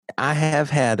I have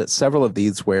had several of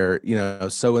these where,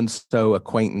 so and so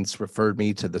acquaintance referred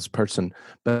me to this person,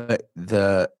 but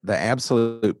the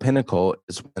absolute pinnacle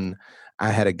is when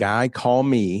I had a guy call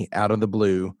me out of the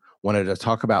blue, wanted to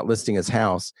talk about listing his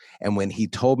house, and when he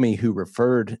told me who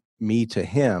referred me to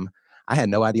him, I had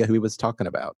no idea who he was talking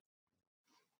about.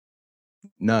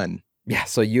 None. Yeah,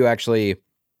 so you're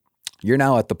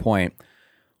now at the point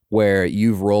where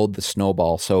you've rolled the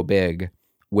snowball so big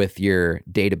with your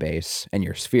database and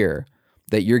your sphere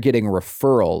that you're getting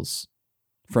referrals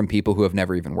from people who have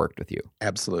never even worked with you.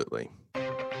 Absolutely.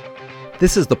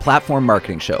 This is the Platform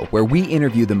Marketing Show, where we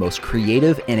interview the most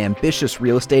creative and ambitious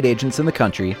real estate agents in the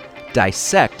country,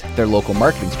 dissect their local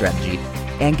marketing strategy,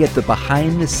 and get the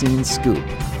behind-the-scenes scoop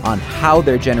on how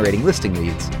they're generating listing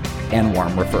leads and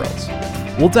warm referrals.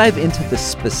 We'll dive into the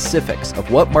specifics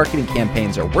of what marketing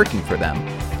campaigns are working for them,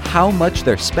 how much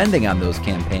they're spending on those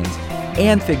campaigns,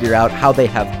 and figure out how they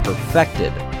have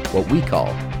perfected what we call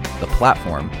the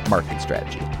platform marketing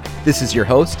strategy. This is your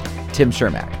host, Tim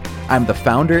Shermack. I'm the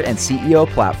founder and CEO of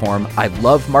Platform. I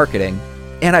love marketing,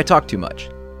 and I talk too much.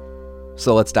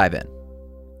 So let's dive in.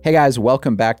 Hey guys,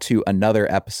 welcome back to another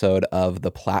episode of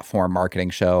the Platform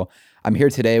Marketing Show. I'm here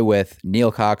today with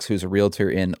Neil Cox, who's a realtor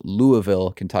in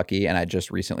Louisville, Kentucky, and I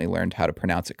just recently learned how to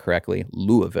pronounce it correctly.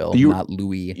 Louisville, not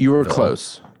Louis. You were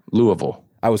close. Louisville.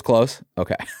 I was close?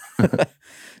 Okay.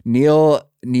 Neil,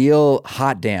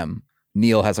 hot damn.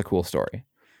 Neil has a cool story.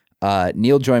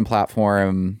 Neil joined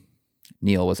Platform.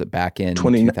 Neil, was it back in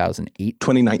 2008?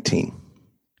 2019.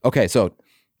 Okay, so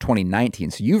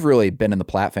 2019. So you've really been in the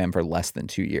Platform for less than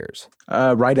 2 years.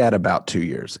 Right at about 2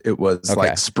 years. It was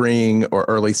like spring or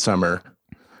early summer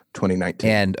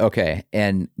 2019.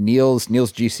 And Neil's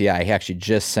GCI, he actually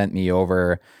just sent me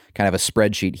over kind of a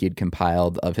spreadsheet he had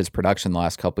compiled of his production the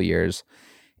last couple of years.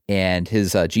 And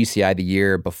his GCI the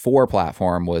year before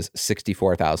Platform was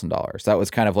 $64,000. That was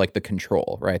kind of like the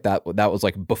control, right? That was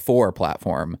like before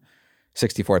Platform,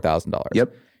 $64,000.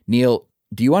 Yep. Neil,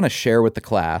 do you want to share with the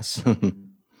class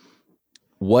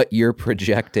what you're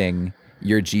projecting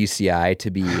your GCI to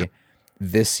be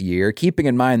this year, keeping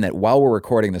in mind that while we're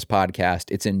recording this podcast,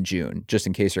 it's in June, just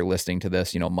in case you're listening to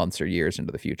this, months or years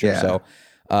into the future. Yeah.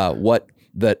 So what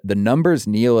the numbers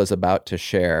Neil is about to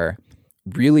share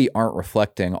really aren't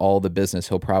reflecting all the business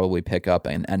he'll probably pick up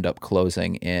and end up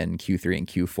closing in Q3 and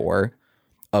Q4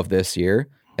 of this year.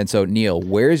 And so, Neil,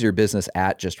 where is your business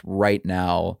at just right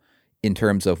now in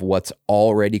terms of what's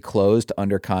already closed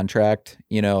under contract,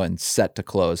 and set to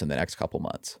close in the next couple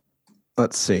months?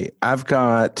 Let's see. I've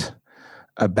got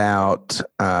about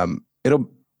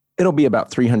it'll be about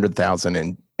 300,000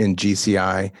 in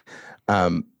GCI.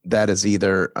 That is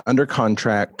either under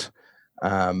contract,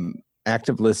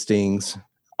 active listings,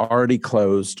 already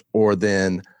closed, or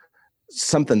then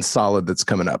something solid that's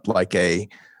coming up, like a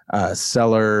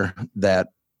seller that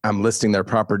I'm listing their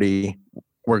property.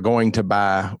 We're going to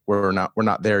buy. We're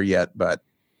not there yet, but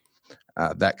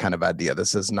that kind of idea.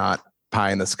 This is not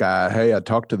pie in the sky. Hey, I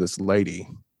talked to this lady.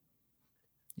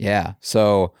 Yeah.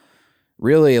 So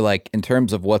really, like, in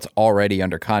terms of what's already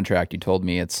under contract, you told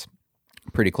me it's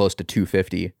pretty close to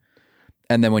 250.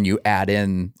 And then when you add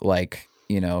in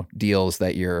deals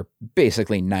that you're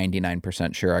basically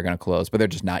 99% sure are going to close, but they're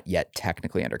just not yet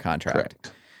technically under contract.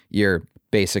 Correct. You're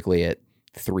basically at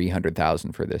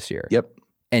 300,000 for this year. Yep.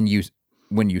 And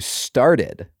when you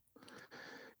started,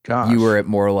 you were at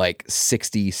more like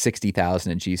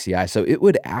 60,000 in GCI. So it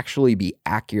would actually be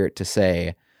accurate to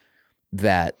say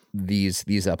that these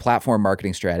platform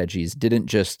marketing strategies didn't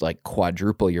just like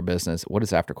quadruple your business. What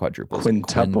is after quadruple?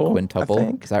 Quintuple.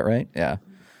 Quintuple. Is that right? Yeah.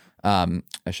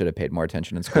 I should have paid more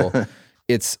attention in school.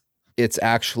 It's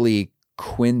actually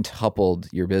quintupled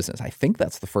your business. I think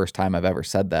that's the first time I've ever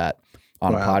said that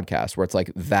on a podcast where it's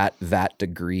like that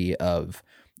degree of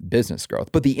business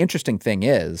growth. But the interesting thing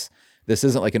is, this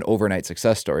isn't like an overnight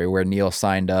success story where Neil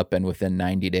signed up and within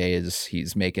 90 days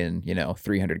he's making,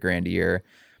 $300,000 a year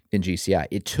in GCI.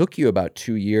 It took you about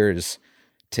 2 years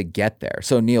to get there.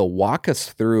 So Neil, walk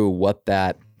us through what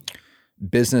that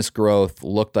business growth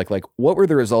looked like. Like, what were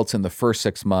the results in the first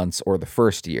 6 months or the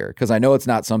first year? Because I know it's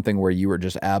not something where you were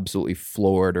just absolutely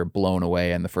floored or blown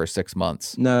away in the first 6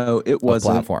 months. No, it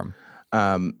wasn't. Platform.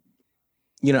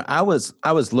 I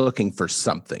was looking for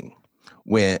something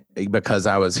because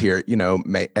I was here,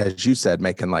 as you said,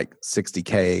 making like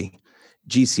 60K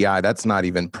GCI. That's not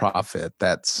even profit.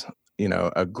 That's,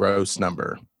 a gross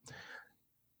number.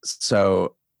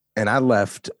 So, and I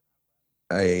left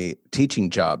a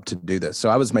teaching job to do this. So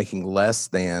I was making less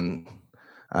than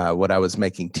what I was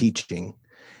making teaching,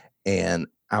 and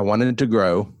I wanted to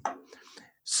grow.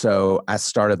 So I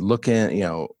started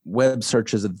looking, web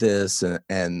searches of this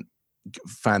and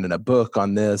finding a book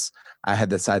on this. I had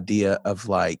this idea of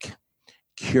like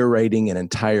curating an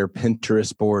entire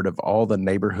Pinterest board of all the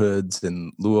neighborhoods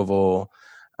in Louisville,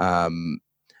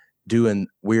 doing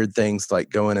weird things like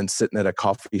going and sitting at a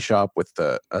coffee shop with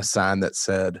a sign that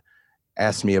said,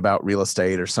 "Ask me about real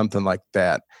estate," or something like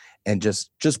that. And just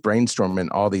brainstorming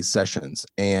all these sessions.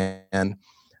 And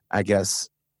I guess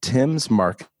Tim's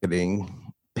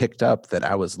marketing picked up that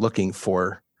I was looking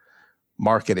for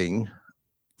marketing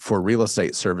for real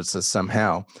estate services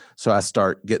somehow. So I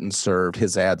start getting served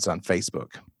his ads on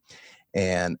Facebook.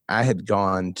 And I had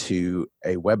gone to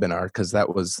a webinar because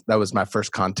that was my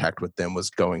first contact with them,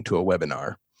 was going to a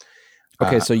webinar.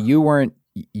 Okay, so you weren't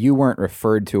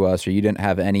referred to us, or you didn't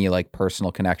have any like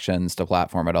personal connections to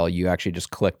platform at all. You actually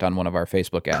just clicked on one of our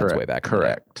Facebook ads way back.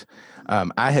 Correct.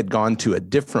 I had gone to a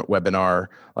different webinar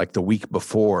like the week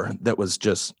before that was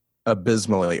just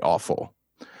abysmally awful.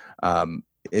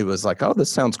 It was like, oh,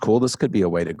 this sounds cool. This could be a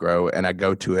way to grow. And I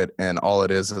go to it, and all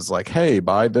it is like, hey,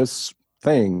 buy this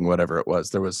thing, whatever it was.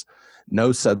 There was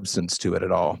no substance to it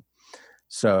at all.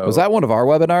 So was that one of our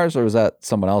webinars, or was that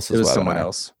someone else's? It was webinar? Someone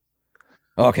else.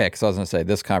 Okay, because I was going to say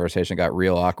this conversation got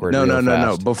real awkward. No.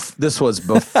 This was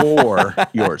before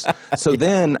yours. So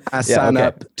then I signed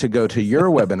up to go to your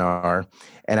webinar,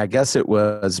 and I guess it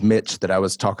was Mitch that I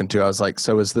was talking to. I was like,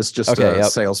 so is this just a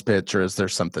sales pitch, or is there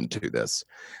something to this?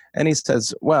 And he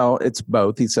says, well, it's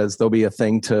both. He says there'll be a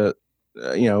thing to,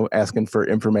 asking for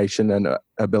information and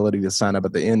ability to sign up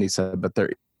at the end. He said, but there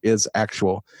is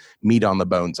actual meat on the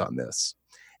bones on this.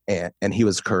 And he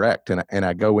was correct. And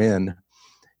I go in,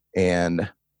 and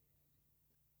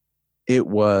it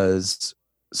was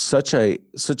such a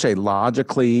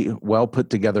logically well put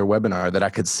together webinar that I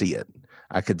could see it.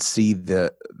 I could see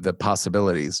the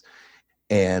possibilities.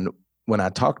 And when I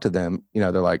talked to them,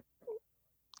 they're like,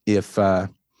 if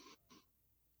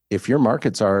your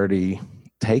market's already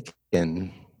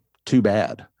taken, too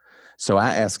bad. So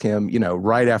I asked him,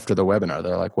 right after the webinar,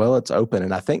 they're like, well, it's open.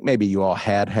 And I think maybe you all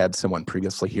had someone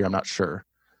previously here. I'm not sure.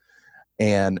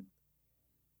 And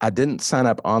I didn't sign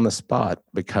up on the spot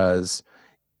because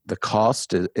the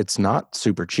cost, it's not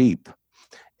super cheap.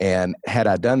 And had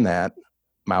I done that,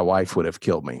 my wife would have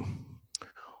killed me.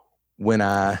 When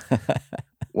I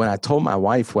told my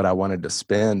wife what I wanted to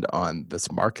spend on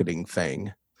this marketing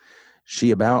thing,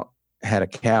 she about had a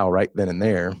cow right then and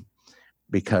there,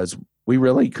 because we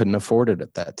really couldn't afford it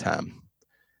at that time.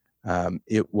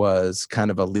 It was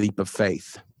kind of a leap of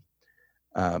faith.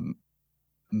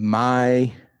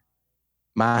 My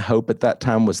hope at that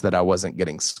time was that I wasn't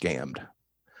getting scammed.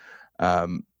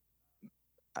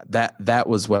 That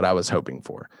was what I was hoping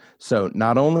for. So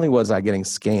not only was I getting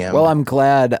scammed. Well, I'm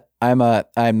glad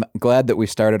that we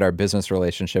started our business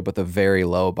relationship with a very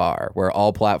low bar, where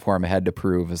all platform had to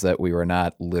prove is that we were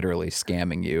not literally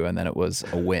scamming you, and then it was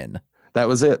a win. That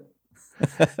was it.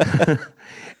 And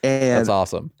that's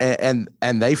awesome. And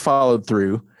they followed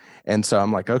through. And so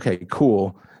I'm like, okay,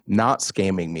 cool. Not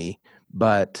scamming me,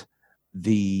 but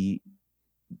the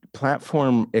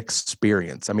platform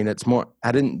experience. I mean, it's more,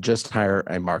 I didn't just hire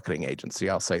a marketing agency.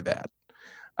 I'll say that.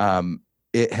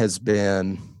 It has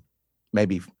been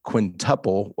maybe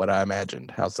quintuple what I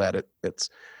imagined. How's that? It's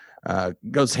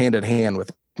goes hand in hand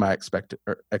with my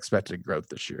expected growth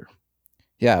this year.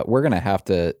 Yeah, we're going to have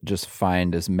to just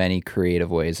find as many creative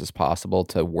ways as possible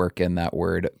to work in that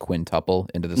word quintuple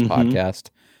into this podcast,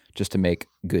 just to make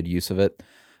good use of it.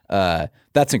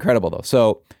 That's incredible, though.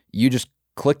 So you just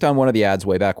clicked on one of the ads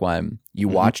way back when. You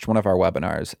watched one of our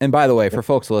webinars. And by the way, for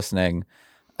folks listening,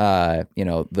 the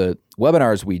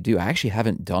webinars we do, I actually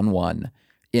haven't done one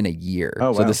in a year.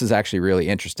 Oh, wow. So this is actually really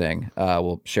interesting.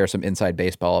 We'll share some inside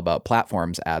baseball about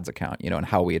Platform's ads account, and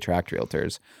how we attract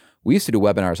realtors. We used to do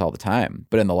webinars all the time,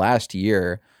 but in the last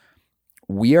year,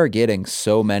 we are getting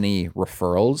so many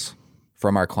referrals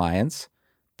from our clients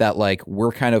that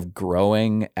we're kind of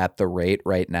growing at the rate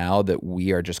right now that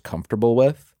we are just comfortable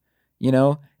with,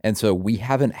 And so we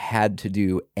haven't had to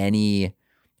do any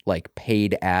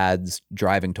paid ads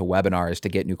driving to webinars to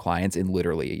get new clients in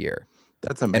literally a year.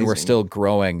 That's amazing. And we're still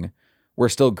growing. We're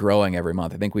still growing every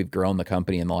month. I think we've grown the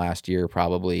company in the last year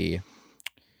probably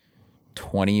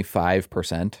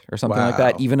 25% or something like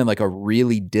that, even in a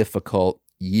really difficult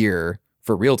year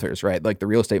for realtors, right? The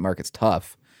real estate market's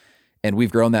tough, and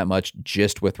we've grown that much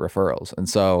just with referrals. And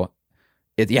so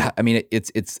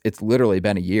it's literally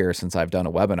been a year since I've done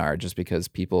a webinar, just because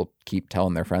people keep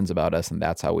telling their friends about us, and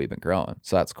that's how we've been growing.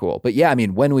 So that's cool. But yeah, I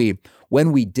mean, when we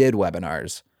did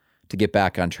webinars, to get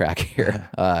back on track here,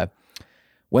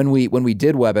 when we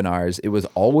did webinars, it was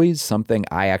always something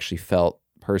I actually felt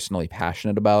personally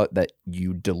passionate about that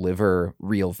you deliver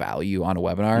real value on a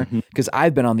webinar. Because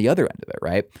I've been on the other end of it,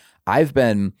 right? I've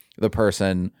been the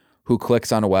person who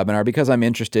clicks on a webinar because I'm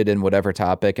interested in whatever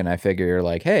topic, and I figure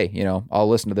like, hey, you know, I'll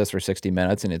listen to this for 60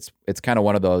 minutes, and it's kind of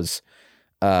one of those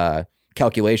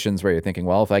calculations where you're thinking,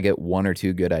 well, if I get one or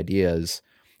two good ideas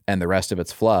and the rest of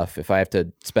it's fluff, if I have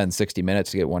to spend 60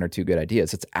 minutes to get one or two good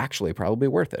ideas, it's actually probably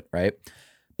worth it, right?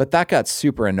 But that got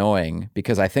super annoying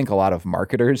because I think a lot of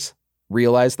marketers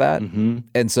realize that.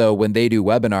 And so when they do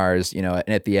webinars, you know,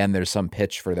 and at the end there's some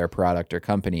pitch for their product or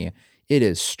company, it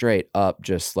is straight up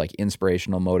just like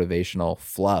inspirational, motivational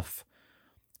fluff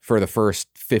for the first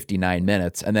 59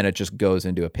 minutes. And then it just goes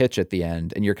into a pitch at the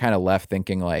end. And you're kind of left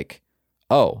thinking like,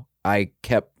 oh, I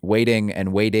kept waiting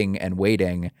and waiting and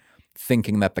waiting,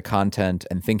 thinking that the content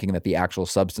and thinking that the actual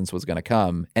substance was going to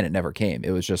come, and it never came.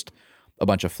 It was just a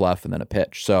bunch of fluff and then a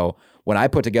pitch. So when I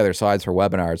put together slides for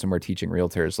webinars and we're teaching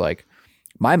realtors, like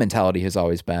my mentality has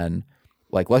always been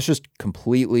like, let's just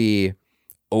completely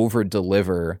over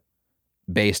deliver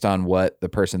based on what the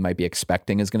person might be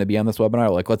expecting is going to be on this webinar.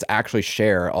 Like, let's actually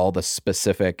share all the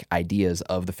specific ideas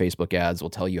of the Facebook ads. We'll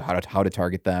tell you how to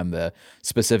target them, the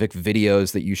specific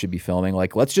videos that you should be filming.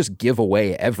 Like, let's just give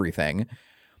away everything.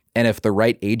 And if the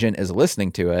right agent is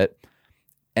listening to it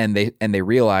and they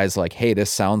realize like, hey, this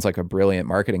sounds like a brilliant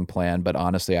marketing plan, but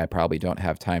honestly, I probably don't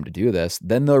have time to do this,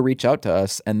 then they'll reach out to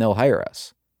us and they'll hire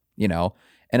us, you know?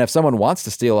 And if someone wants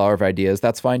to steal all of our ideas,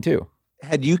 that's fine too.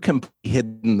 Had you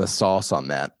hidden the sauce on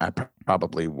that, I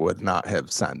probably would not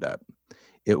have signed up.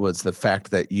 It was the fact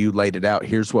that you laid it out.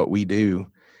 Here's what we do,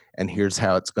 and here's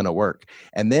how it's going to work.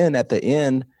 And then at the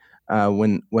end,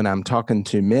 when I'm talking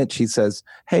to Mitch, he says,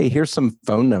 "Hey, here's some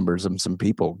phone numbers of some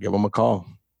people. Give them a call."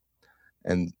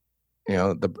 And you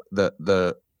know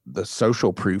the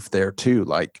social proof there too.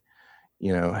 Like,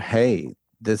 you know, hey,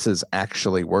 this is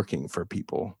actually working for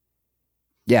people.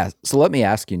 Yeah. So let me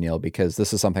ask you, Neil, because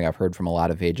this is something I've heard from a lot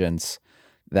of agents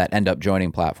that end up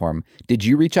joining Platform. Did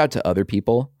you reach out to other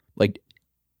people? Like,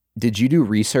 did you do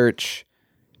research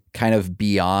kind of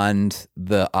beyond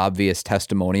the obvious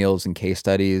testimonials and case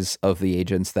studies of the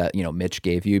agents that, you know, Mitch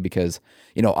gave you? Because,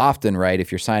 you know, often, right,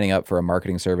 if you're signing up for a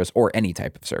marketing service or any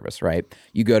type of service, right,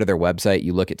 you go to their website,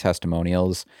 you look at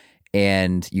testimonials,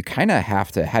 and you kind of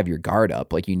have to have your guard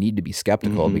up. Like, you need to be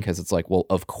skeptical because it's like, well,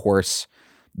 of course,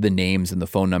 the names and the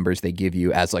phone numbers they give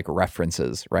you as like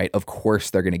references, right? Of course,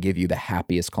 they're going to give you the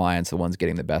happiest clients, the ones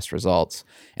getting the best results.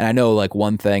 And I know like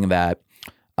one thing that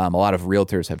a lot of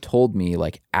realtors have told me,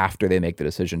 like after they make the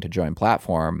decision to join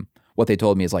Platform, what they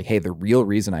told me is like, hey, the real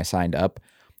reason I signed up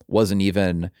wasn't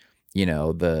even, you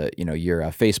know, your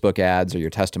Facebook ads or your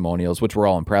testimonials, which were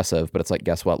all impressive, but it's like,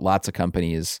 guess what? Lots of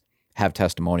companies have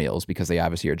testimonials because they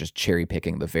obviously are just cherry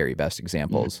picking the very best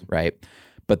examples, right?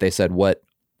 But they said what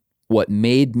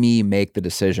made me make the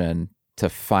decision to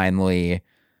finally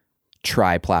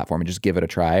try Platform and just give it a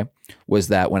try was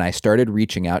that when I started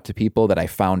reaching out to people that I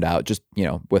found out just, you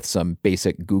know, with some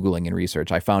basic Googling and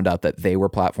research, I found out that they were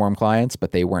Platform clients,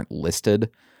 but they weren't listed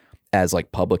as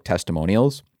like public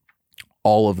testimonials.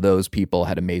 All of those people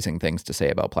had amazing things to say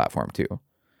about Platform too.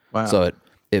 Wow. So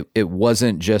it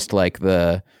wasn't just like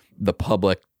the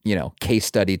public, you know, case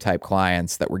study type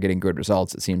clients that were getting good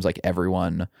results. It seems like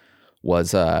everyone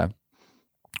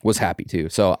was happy too.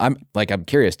 So I'm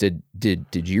curious, did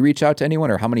you reach out to anyone,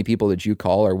 or how many people did you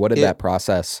call, or what did that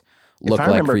process look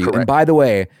like for you? Correct. And by the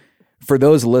way, for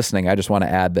those listening, I just want to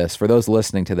add this. For those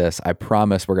listening to this, I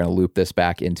promise we're going to loop this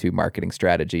back into marketing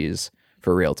strategies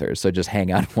for realtors. So just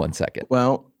hang on 1 second.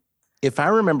 Well, if I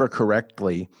remember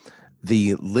correctly,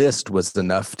 the list was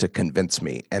enough to convince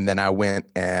me. And then I went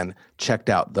and checked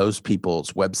out those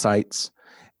people's websites.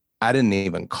 I didn't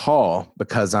even call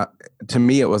because to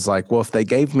me, it was like, well, if they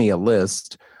gave me a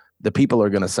list, the people are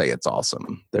going to say it's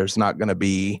awesome. There's not going to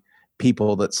be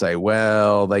people that say,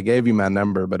 well, they gave you my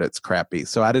number, but it's crappy.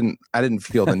 So I didn't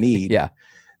feel the need. Yeah.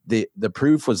 The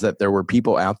proof was that there were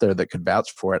people out there that could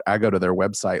vouch for it. I go to their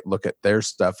website, look at their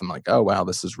stuff, and like, oh, wow,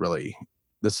 this really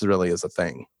is a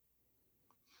thing.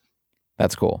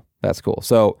 That's cool. That's cool.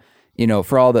 So, you know,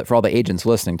 for all the agents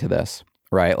listening to this,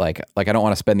 right? Like I don't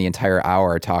want to spend the entire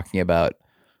hour talking about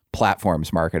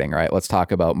Platforms marketing, right? Let's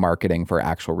talk about marketing for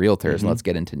actual realtors and let's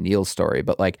get into Neil's story.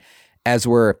 But like, as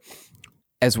we're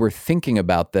thinking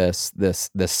about this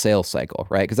sales cycle,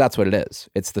 right? Because that's what it is.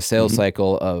 It's the sales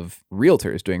cycle of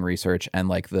realtors doing research and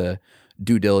like the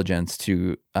due diligence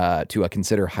to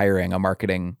consider hiring a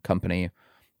marketing company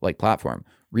like Platform.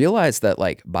 Realize that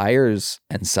like buyers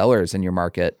and sellers in your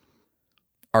market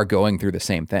are going through the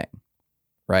same thing,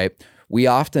 right? We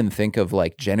often think of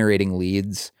like generating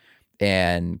leads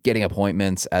and getting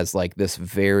appointments as like this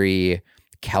very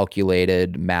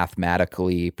calculated,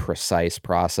 mathematically precise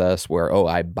process where, oh,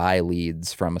 I buy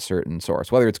leads from a certain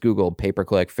source, whether it's Google,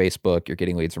 pay-per-click, Facebook, you're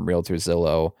getting leads from Realtors,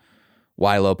 Zillow,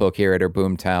 YLOPO, Carrot, or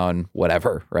Boomtown,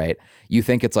 whatever, right? You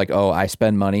think it's like, oh, I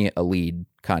spend money, a lead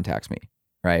contacts me,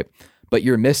 right? But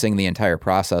you're missing the entire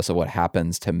process of what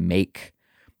happens to make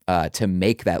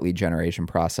that lead generation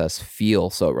process feel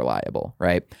so reliable,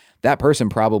 right? That person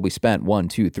probably spent 1,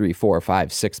 2, 3, 4,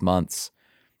 5, 6 months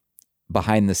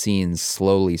behind the scenes,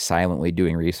 slowly, silently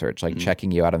doing research, like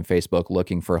checking you out on Facebook,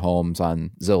 looking for homes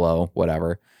on Zillow,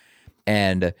 whatever.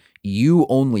 And you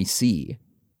only see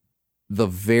the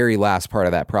very last part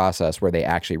of that process where they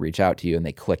actually reach out to you and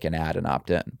they click an ad and opt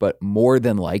in. But more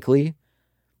than likely,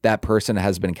 that person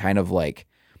has been kind of like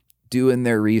doing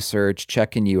their research,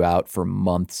 checking you out for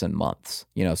months and months.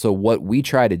 So what we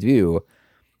try to do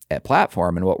at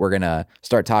Platform, and what we're going to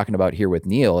start talking about here with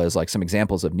Neil, is like some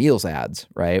examples of Neil's ads,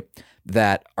 right?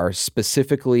 That are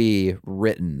specifically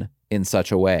written in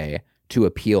such a way to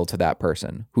appeal to that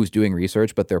person who's doing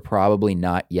research, but they're probably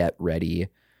not yet ready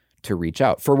to reach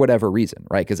out for whatever reason,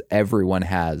 right? Because everyone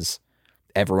has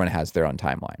their own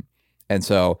timeline. And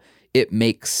so it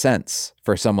makes sense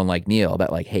for someone like Neil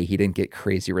that like, hey, he didn't get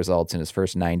crazy results in his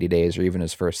first 90 days or even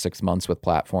his first 6 months with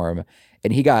Platform.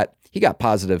 And he got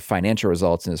positive financial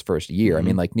results in his first year. I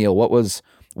mean, like, Neil, what was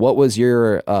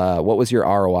your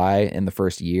ROI in the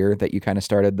first year that you kind of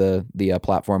started the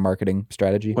Platform marketing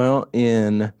strategy? Well,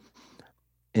 in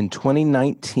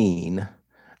 2019,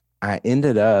 I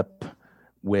ended up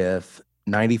with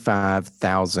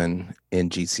 95,000 in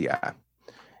GCI.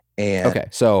 And okay,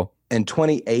 so and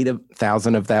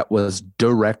 28,000 of that was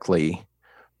directly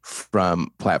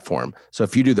from Platform. So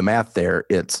if you do the math there,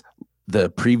 it's the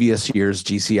previous year's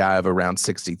GCI of around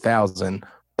 60,000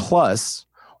 plus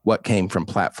what came from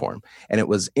Platform. And it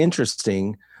was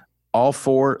interesting.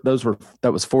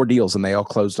 That was 4 deals and they all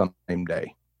closed on the same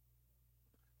day.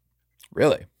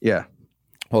 Really? Yeah.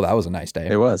 Well, that was a nice day.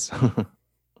 It was.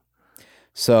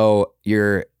 So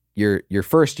your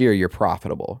first year, you're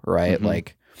profitable, right? Mm-hmm.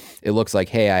 Like, it looks like,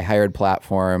 hey, I hired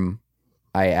Platform.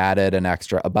 I added an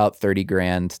extra about 30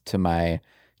 grand to my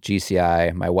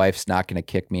GCI. My wife's not going to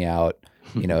kick me out.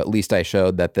 At least I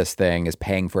showed that this thing is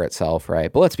paying for itself,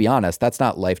 right? But let's be honest, that's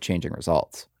not life-changing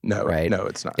results. No, right? No,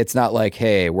 it's not. It's not like,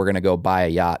 hey, we're going to go buy a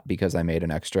yacht because I made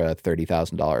an extra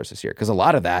 $30,000 this year. Because a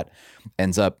lot of that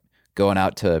ends up going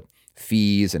out to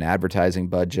fees and advertising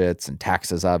budgets and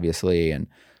taxes, obviously. And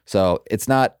so it's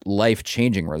not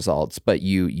life-changing results, but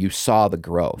you saw the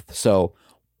growth. So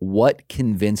what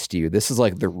convinced you? This is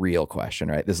like the real question,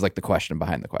 right? This is like the question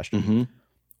behind the question. Mm-hmm.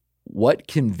 What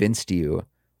convinced you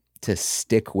to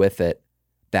stick with it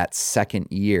that second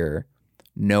year,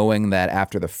 knowing that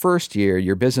after the first year,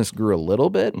 your business grew a little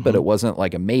bit, but it wasn't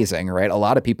like amazing, right? A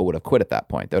lot of people would have quit at that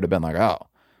point. They would have been like, oh,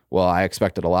 well, I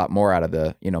expected a lot more out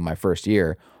of my first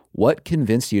year. What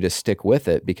convinced you to stick with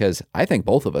it? Because I think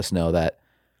both of us know that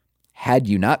had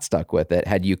you not stuck with it,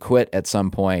 had you quit at some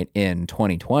point in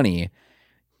 2020,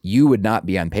 you would not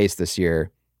be on pace this year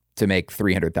to make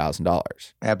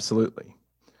 $300,000. Absolutely.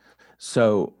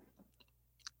 So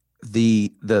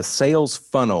the sales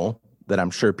funnel that I'm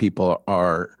sure people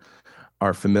are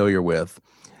familiar with,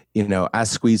 I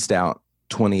squeezed out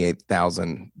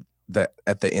 28,000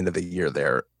 at the end of the year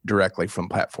there directly from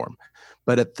Platform.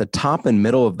 But at the top and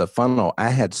middle of the funnel, I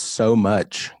had so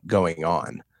much going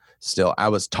on. Still, I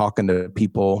was talking to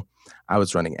people, I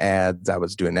was running ads, I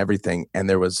was doing everything, and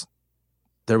there was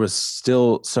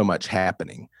still so much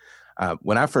happening.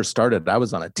 When I first started, I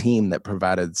was on a team that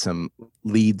provided some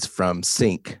leads from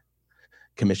Sync,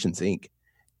 Commissions Inc.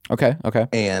 Okay.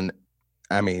 And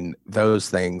I mean, those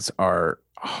things are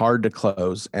hard to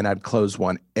close, and I'd close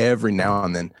one every now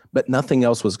and then, but nothing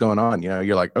else was going on.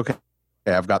 You're like, okay,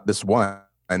 I've got this one.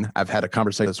 I've had a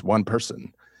conversation with this one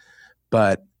person.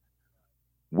 But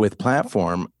with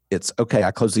Platform, it's okay,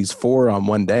 I close these 4 on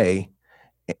one day,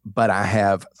 but I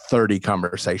have 30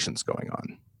 conversations going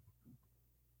on.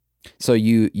 So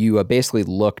you basically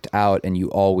looked out and you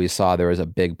always saw there was a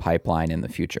big pipeline in the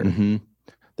future. Mm-hmm.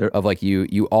 Of like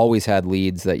you always had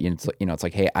leads that it's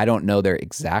like, hey, I don't know their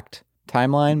exact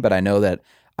timeline, but I know that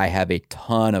I have a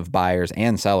ton of buyers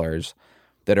and sellers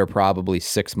that are probably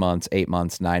 6 months, 8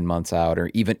 months, 9 months out, or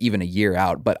even a year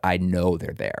out, but I know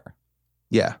they're there.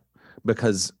 Yeah,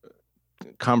 because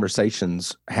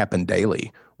conversations happen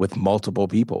daily with multiple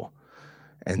people.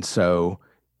 And so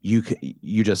you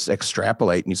just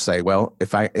extrapolate and you say, well,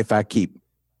 if I keep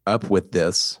up with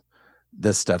this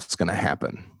stuff's going to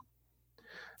happen.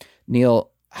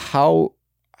 Neil, how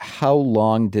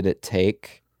long did it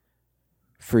take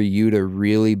for you to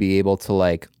really be able to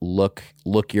like look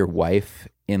your wife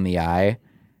in the eye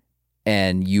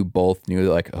and you both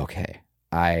knew like, okay,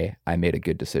 I made a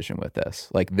good decision with this.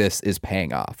 Like this is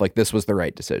paying off. Like this was the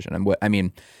right decision. And I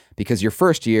mean, because your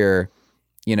first year,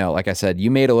 you know, like I said, you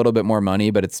made a little bit more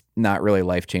money, but it's not really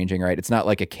life-changing, right? It's not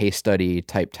like a case study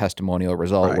type testimonial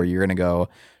result where you're going to go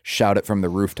shout it from the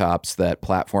rooftops that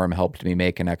Platform helped me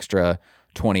make an extra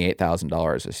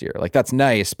 $28,000 this year. Like that's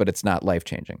nice, but it's not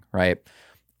life-changing, right?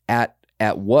 At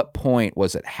what point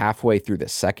was it halfway through the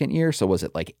second year? So was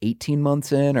it like 18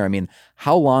 months in? Or I mean,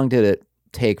 how long did it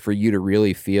take for you to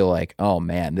really feel like, oh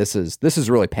man, this is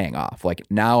really paying off? Like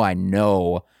now I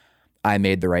know I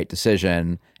made the right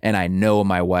decision, and I know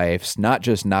my wife's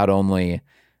not only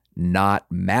not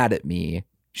mad at me,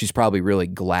 she's probably really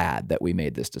glad that we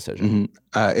made this decision.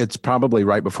 It's probably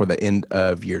right before the end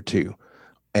of year 2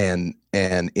 and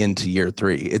into year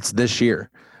 3. It's this year,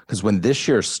 because when this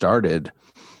year started,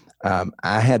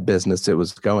 I had business, it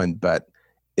was going, but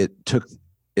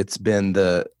it's been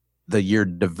the year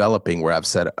developing where I've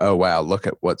said, oh wow, look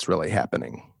at what's really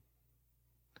happening.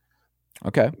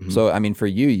 Okay. So, I mean, for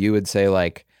you, you would say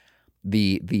like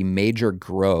the major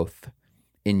growth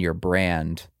in your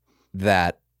brand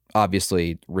that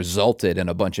obviously resulted in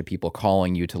a bunch of people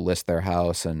calling you to list their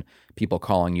house and people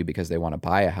calling you because they want to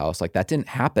buy a house, like that didn't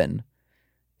happen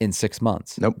in 6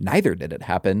 months. Nope. Neither did it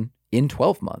happen in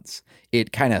 12 months.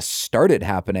 It kind of started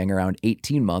happening around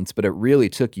 18 months, but it really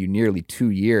took you nearly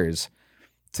 2 years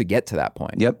to get to that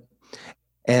point. Yep.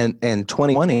 And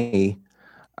 2020,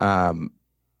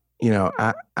 you know,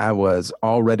 I was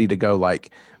all ready to go,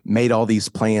 like made all these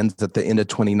plans at the end of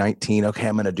 2019. Okay,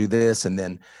 I'm going to do this. And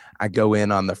then I go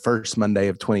in on the first Monday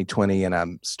of 2020 and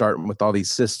I'm starting with all these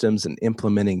systems and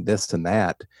implementing this and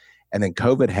that. And then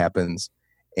COVID happens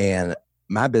and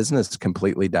my business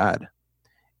completely died.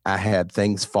 I had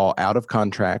things fall out of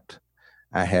contract.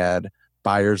 I had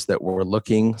buyers that were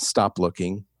looking, stop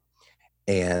looking.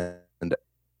 And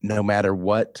no matter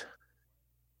what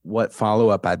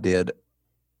follow-up I did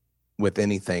with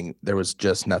anything, there was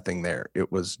just nothing there.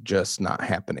 It was just not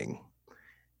happening.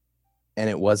 And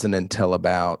it wasn't until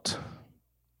about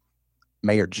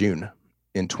May or June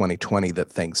in 2020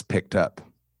 that things picked up.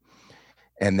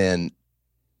 And then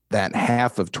that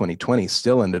half of 2020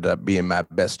 still ended up being my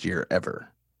best year ever.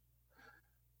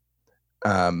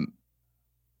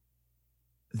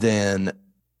 Then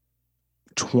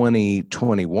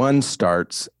 2021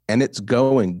 starts and it's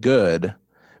going good,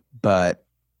 but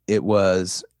it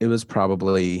was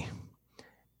probably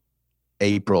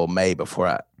April, May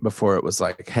before it was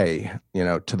like, hey, you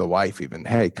know, to the wife even,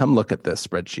 hey, come look at this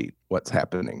spreadsheet. What's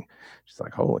happening? She's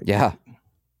like, holy. Yeah.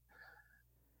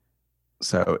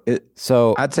 So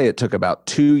I'd say it took about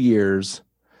 2 years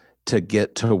to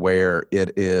get to where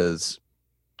it is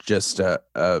just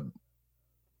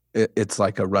it's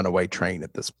like a runaway train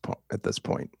at this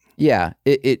point. Yeah.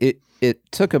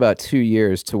 It took about 2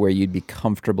 years to where you'd be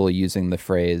comfortable using the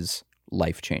phrase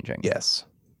life-changing. Yes.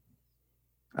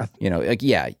 You know, like,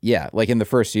 yeah. Like in the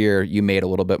first year you made a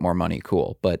little bit more money.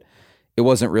 Cool. But it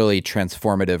wasn't really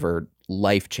transformative or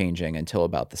life-changing until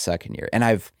about the second year. And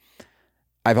I've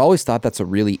always thought that's a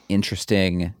really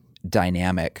interesting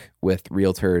dynamic with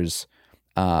realtors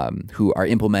who are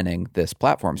implementing this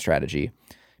platform strategy,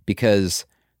 because,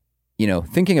 you know,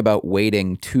 thinking about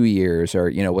waiting 2 years, or,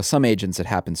 you know, with some agents it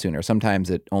happens sooner. Sometimes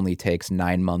it only takes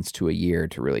 9 months to a year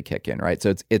to really kick in, right?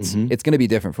 So it's going to be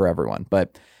different for everyone,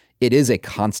 but it is a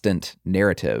constant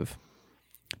narrative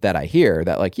that I hear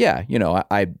that, like, yeah, you know,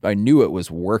 I knew it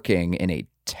was working in a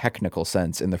technical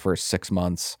sense in the first 6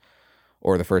 months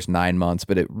or the first 9 months,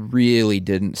 but it really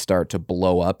didn't start to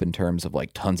blow up in terms of like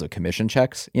tons of commission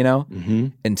checks, you know,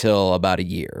 until about a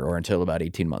year or until about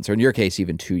 18 months, or in your case,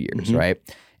 even 2 years, right?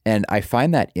 And I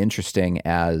find that interesting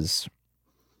as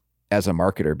a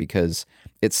marketer, because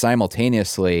it's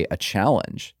simultaneously a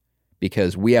challenge,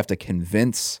 because we have to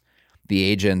convince the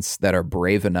agents that are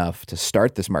brave enough to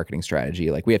start this marketing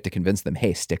strategy. Like we have to convince them,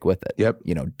 hey, stick with it. Yep.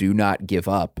 You know, do not give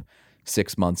up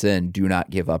 6 months in, do not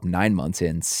give up 9 months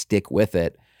in, stick with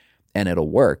it and it'll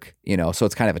work, you know? So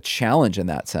it's kind of a challenge in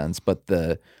that sense. But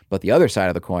the other side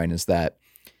of the coin is that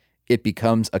it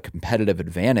becomes a competitive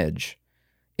advantage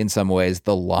in some ways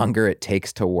the longer it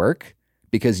takes to work,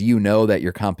 because you know that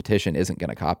your competition isn't going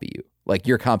to copy you. Like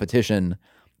your competition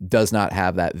does not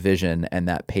have that vision and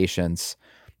that patience.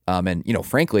 And, you know,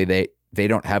 frankly, they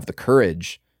don't have the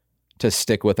courage to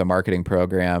stick with a marketing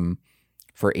program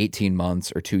for 18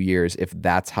 months or 2 years if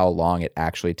that's how long it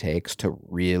actually takes to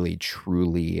really,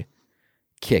 truly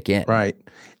kick in. Right.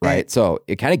 Right. So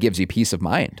it kind of gives you peace of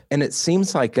mind. And it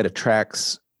seems like it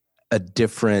attracts a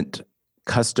different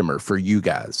customer for you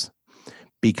guys,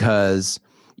 because,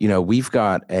 you know, we've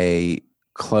got a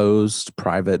closed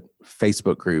private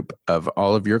Facebook group of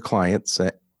all of your clients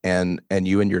and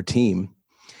you and your team,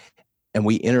 and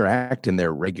we interact in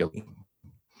there regularly.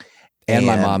 And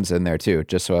my mom's in there too,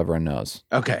 just so everyone knows.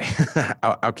 Okay.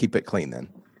 I'll keep it clean then.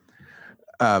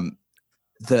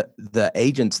 The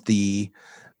agents, the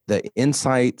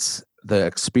insights, the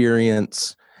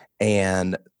experience,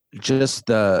 and just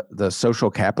the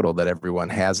social capital that everyone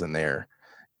has in there,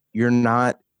 you're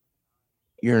not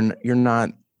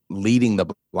leading the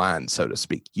blind, so to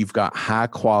speak. You've got high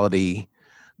quality,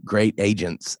 great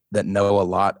agents that know a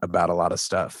lot about a lot of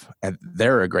stuff, and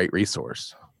they're a great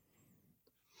resource.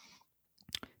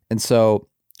 And so,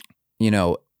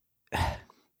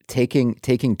 taking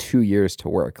 2 years to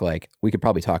work, like, we could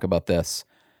probably talk about this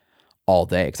all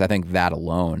day, because I think that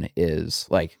alone is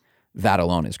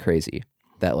crazy.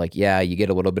 That, like, yeah, you get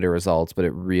a little bit of results, but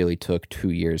it really took 2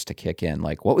 years to kick in.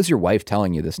 Like, what was your wife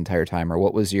telling you this entire time? Or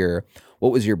what was your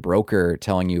broker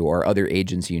telling you, or other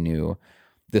agents you knew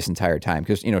this entire time?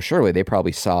 Because, surely they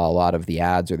probably saw a lot of the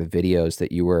ads or the videos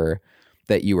that you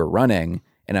were running.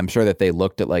 And I'm sure that they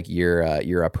looked at, like,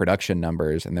 your production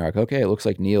numbers, and they're like, okay, it looks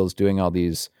like Neil's doing all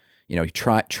these,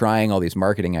 trying all these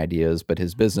marketing ideas, but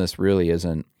his business really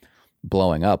isn't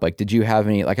blowing up. Like, did you have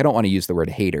any, like, I don't want to use the word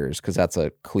haters because that's a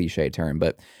cliche term,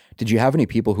 but did you have any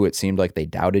people who it seemed like they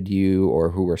doubted you, or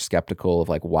who were skeptical of,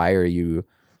 like, why are you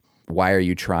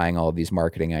trying all of these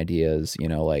marketing ideas?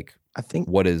 Like, I think,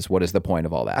 what is the point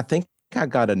of all that? I think I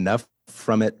got enough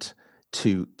from it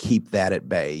to keep that at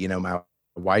bay. My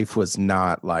wife was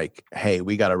not like, hey,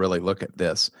 we got to really look at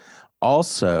this.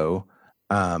 Also,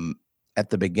 at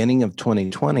the beginning of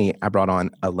 2020, I brought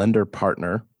on a lender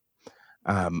partner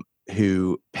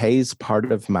who pays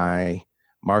part of my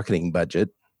marketing budget,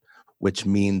 which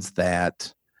means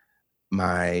that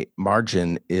my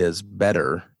margin is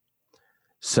better,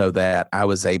 so that I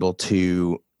was able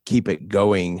to keep it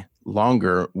going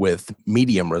longer with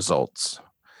medium results.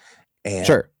 And,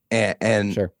 sure.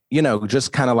 And sure.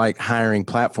 Just kind of like hiring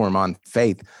platform on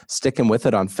faith, sticking with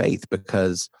it on faith,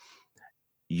 because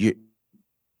we're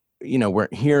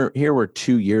here. We're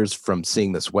 2 years from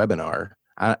seeing this webinar.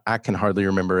 I can hardly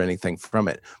remember anything from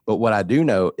it. But what I do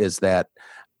know is that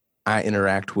I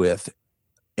interact with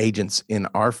agents in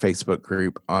our Facebook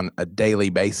group on a daily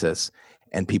basis,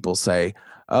 and people say,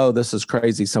 oh, this is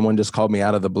crazy. Someone just called me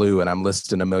out of the blue and I'm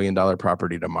listing $1 million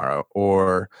property tomorrow.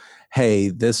 Or, hey,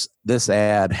 this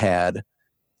ad had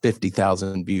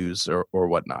 50,000 views or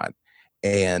whatnot.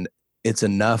 And it's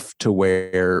enough to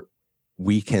where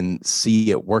we can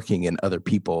see it working in other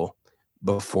people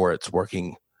before it's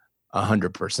working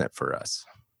 100% for us.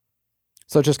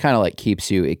 So it just kind of like keeps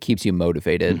you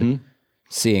motivated, Mm-hmm.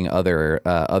 seeing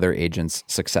other agents'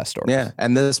 success stories. Yeah.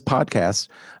 And this podcast,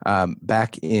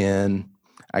 back in,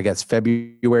 I guess,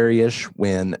 February-ish,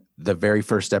 when the very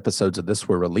first episodes of this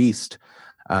were released,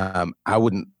 I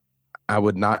would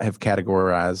not have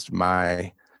categorized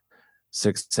my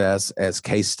success as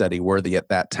case study worthy at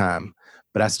that time.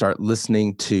 But I start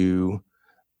listening to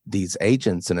these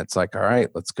agents, and it's like, all right,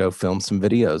 let's go film some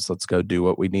videos. Let's go do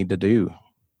what we need to do.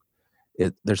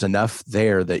 There's enough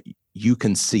there that you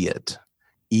can see it,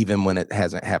 even when it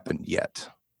hasn't happened yet.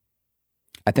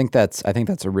 I think that's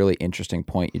a really interesting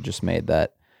point you just made,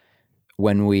 that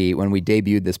when we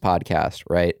debuted this podcast,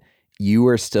 right, you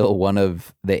were still one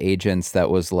of the agents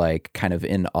that was like kind of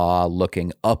in awe,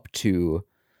 looking up to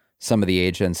some of the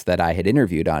agents that I had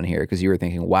interviewed on here, because you were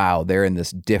thinking, wow, they're in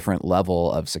this different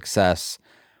level of success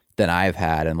than I've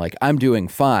had. And like, I'm doing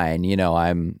fine,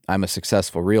 I'm a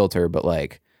successful realtor, but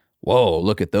like, whoa,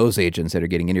 look at those agents that are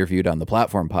getting interviewed on the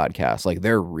Platform podcast. Like,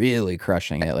 they're really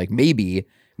crushing it. Like, maybe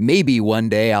one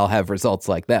day I'll have results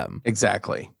like them.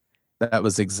 Exactly. That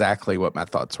was exactly what my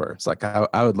thoughts were. It's like,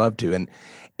 I would love to.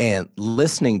 And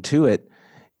listening to it,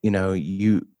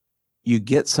 you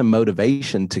get some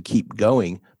motivation to keep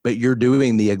going, but you're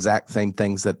doing the exact same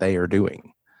things that they are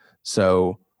doing.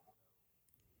 So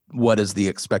what is the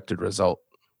expected result?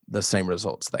 The same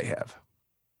results they have.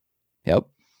 Yep.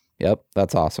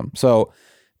 That's awesome. So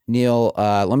Neil,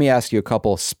 let me ask you a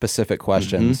couple specific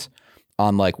questions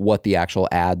on like what the actual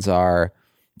ads are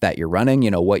that you're running,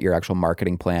 what your actual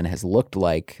marketing plan has looked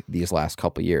like these last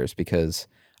couple of years, because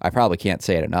I probably can't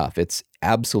say it enough. It's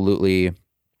absolutely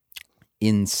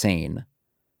insane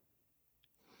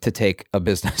to take a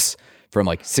business from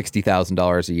like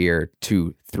 $60,000 a year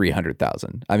to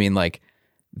 $300,000. I mean, like,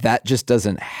 that just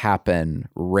doesn't happen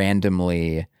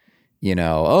randomly,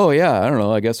 oh yeah, I don't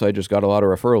know, I guess I just got a lot of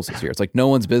referrals this year. It's like no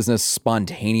one's business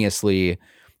spontaneously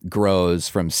grows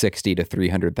from 60 to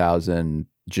 300,000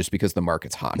 just because the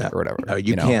market's hot or whatever. No,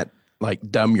 you can't like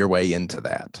dumb your way into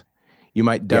that. You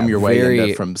might dumb your way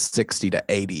into from 60 to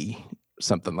 80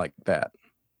 something like that.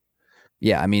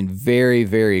 Yeah, I mean, very,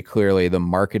 very clearly the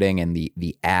marketing and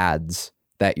the ads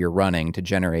that you're running to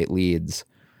generate leads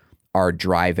are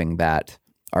driving that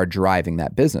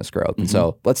business growth. And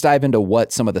so let's dive into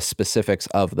what some of the specifics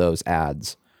of those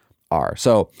ads are.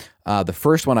 So the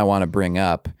first one I want to bring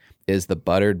up is the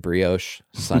buttered brioche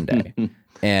sundae.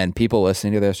 And people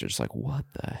listening to this are just like, what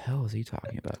the hell is he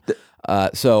talking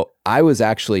about? So I was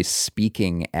actually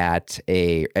speaking at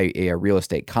a real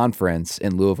estate conference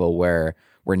in Louisville where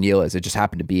Neil is. It just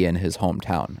happened to be in his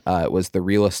hometown. It was the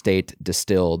Real Estate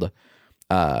Distilled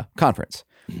conference.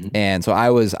 And so I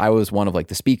was one of like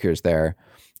the speakers there.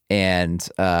 And,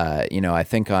 I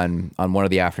think on one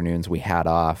of the afternoons we had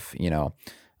off,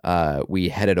 we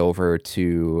headed over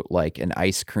to like a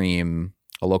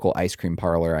local ice cream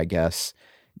parlor, I guess,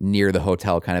 near the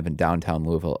hotel, kind of in downtown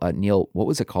Louisville. Neil, what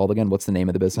was it called again? What's the name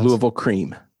of the business? Louisville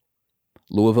Cream.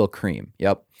 Louisville Cream.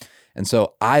 Yep. And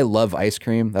so I love ice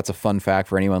cream. That's a fun fact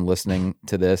for anyone listening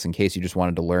to this, in case you just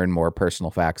wanted to learn more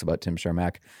personal facts about Tim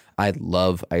Cermak. I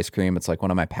love ice cream. It's like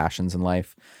one of my passions in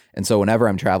life. And so whenever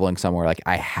I'm traveling somewhere, like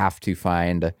I have to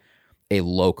find a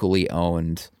locally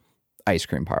owned ice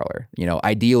cream parlor,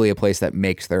 ideally a place that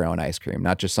makes their own ice cream,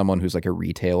 not just someone who's like a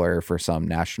retailer for some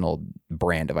national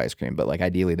brand of ice cream, but like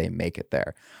ideally they make it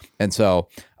there. And so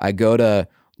I go to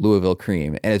Louisville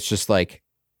Cream and it's just like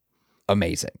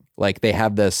amazing. Like they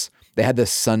had this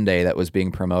sundae that was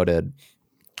being promoted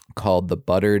called the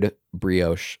buttered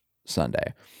brioche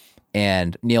sundae.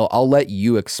 And Neil, I'll let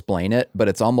you explain it, but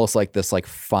it's almost like this like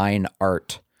fine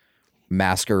art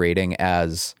masquerading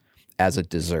as a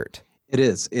dessert. It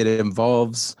is. It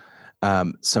involves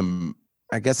some,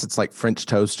 I guess it's like French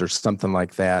toast or something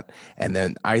like that, and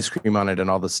then ice cream on it and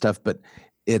all this stuff. But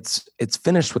it's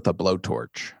finished with a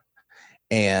blowtorch,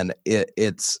 and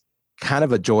it's kind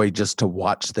of a joy just to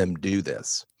watch them do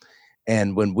this.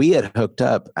 And when we had hooked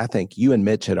up, I think you and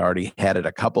Mitch had already had it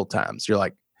a couple times. You're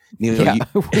like, yeah,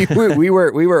 we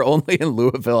were only in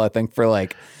Louisville, I think, for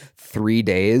like 3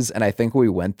 days, and I think we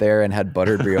went there and had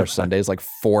buttered brioche sundaes like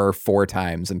four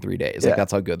times in 3 days. Like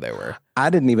that's how good they were. I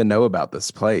didn't even know about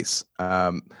this place.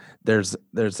 There's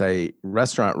a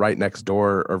restaurant right next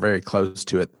door or very close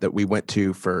to it that we went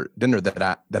to for dinner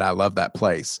that I love that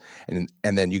place, and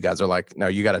then you guys are like, no,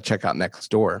 you got to check out next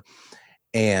door.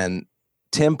 And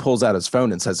Tim pulls out his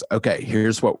phone and says, okay,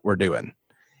 here's what we're doing.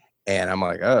 And I'm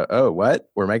like, oh,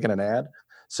 what? We're making an ad?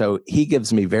 So he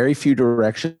gives me very few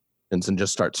directions and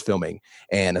just starts filming.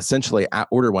 And essentially, I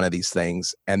order one of these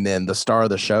things, and then the star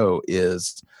of the show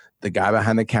is the guy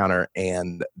behind the counter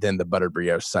and then the buttered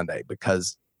brioche sundae,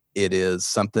 because it is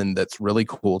something that's really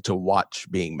cool to watch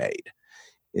being made.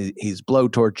 He's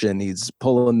blowtorching, he's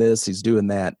pulling this, he's doing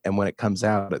that. And when it comes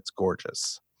out, it's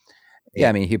gorgeous. Yeah,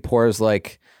 I mean, he pours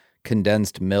like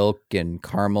condensed milk and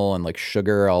caramel and like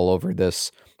sugar all over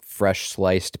this fresh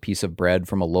sliced piece of bread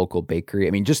from a local bakery.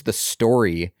 I mean, just the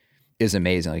story is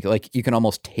amazing. Like you can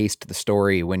almost taste the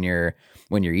story when you're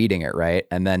eating it, right?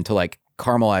 And then to like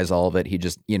caramelize all of it, he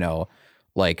just,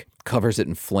 like covers it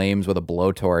in flames with a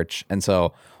blowtorch. And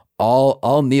so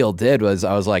all Neil did was,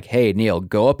 I was like, hey, Neil,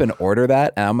 go up and order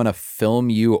that, and I'm going to film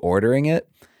you ordering it.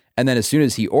 And then as soon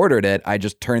as he ordered it, I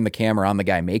just turned the camera on the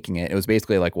guy making it. It was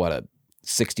basically like a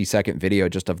 60-second video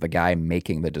just of the guy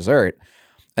making the dessert.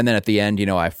 And then at the end,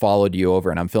 I followed you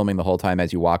over, and I'm filming the whole time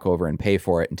as you walk over and pay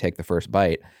for it and take the first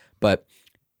bite. But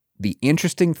the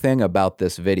interesting thing about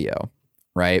this video,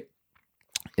 right,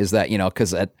 is that,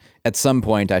 because at some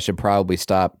point I should probably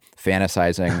stop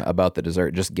fantasizing about the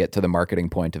dessert, just get to the marketing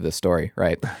point of this story,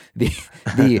 right?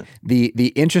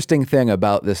 The interesting thing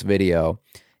about this video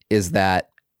is that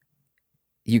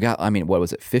you got, what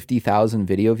was it, 50,000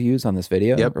 video views on this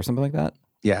video? Yep. Or something like that?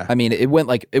 Yeah. I mean, it went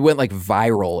like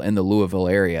viral in the Louisville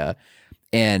area,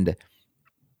 and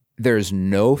there's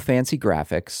no fancy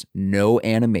graphics, no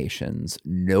animations,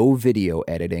 no video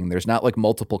editing. There's not like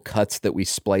multiple cuts that we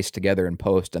spliced together in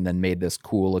post and then made this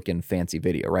cool looking fancy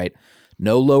video, right?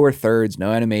 No lower thirds,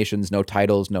 no animations, no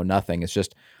titles, no nothing. It's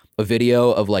just a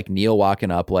video of like Neil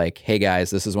walking up like, hey guys,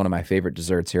 this is one of my favorite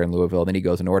desserts here in Louisville. Then he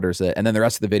goes and orders it. And then the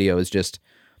rest of the video is just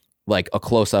like a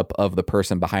close-up of the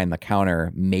person behind the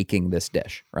counter making this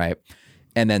dish, right?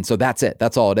 And then, so that's it.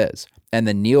 That's all it is. And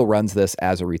then Neil runs this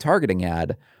as a retargeting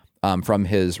ad from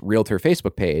his realtor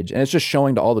Facebook page. And it's just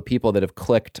showing to all the people that have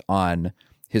clicked on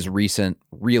his recent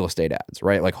real estate ads,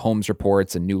 right? Like homes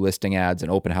reports and new listing ads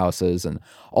and open houses and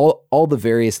all the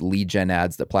various lead gen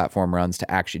ads that platform runs to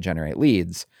actually generate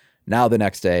leads. Now the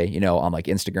next day, on like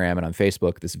Instagram and on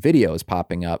Facebook, this video is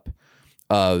popping up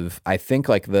of, I think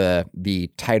like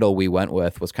the title we went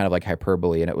with was kind of like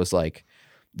hyperbole, and it was like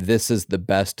this is the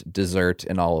best dessert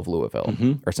in all of Louisville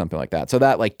Mm-hmm. or something like that. So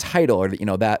that like title or, you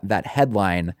know, that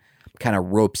headline kind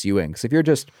of ropes you in. Because if you're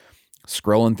just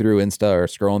scrolling through Insta or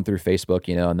scrolling through Facebook,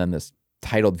 you know, and then this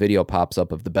titled video pops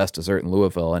up of the best dessert in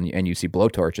Louisville and you see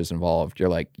blowtorches involved, you're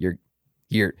like, you're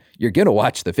going to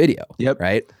watch the video. Yep.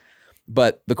 Right.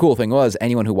 But the cool thing was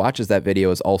anyone who watches that video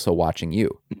is also watching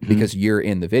you because you're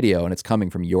in the video and it's coming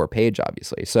from your page,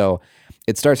 obviously. So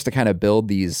it starts to kind of build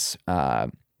these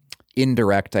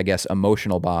indirect, I guess,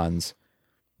 emotional bonds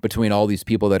between all these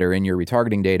people that are in your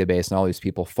retargeting database and all these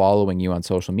people following you on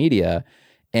social media.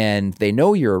 And they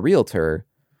know you're a realtor,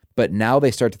 but now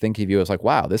they start to think of you as like,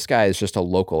 wow, this guy is just a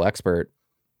local expert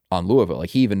on Louisville.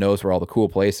 Like he even knows where all the cool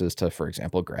places to, for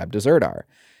example, grab dessert are.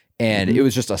 And it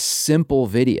was just a simple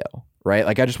video, right?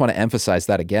 Like I just want to emphasize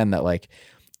that again, that like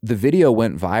the video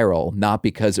went viral, not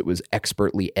because it was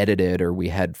expertly edited or we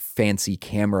had fancy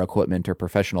camera equipment or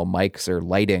professional mics or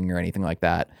lighting or anything like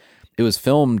that. It was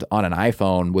filmed on an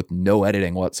iPhone with no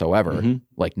editing whatsoever,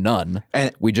 like none.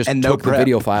 And we just no took the prep.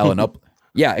 video file and up.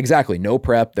 Yeah, exactly. No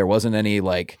prep. There wasn't any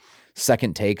like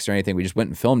second takes or anything. We just went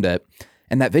and filmed it.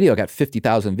 And that video got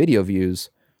 50,000 video views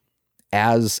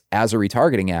as a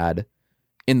retargeting ad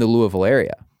in the Louisville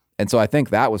area. And so I think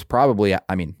that was probably,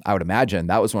 I mean, I would imagine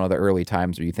that was one of the early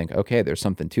times where you think, okay, there's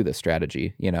something to this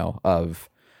strategy, you know, of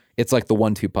it's like the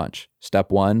 1-2 punch.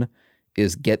 Step one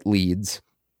is get leads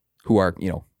who are, you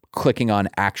know, clicking on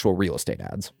actual real estate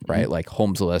ads, right? Like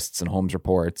homes lists and homes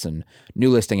reports and new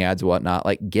listing ads and whatnot,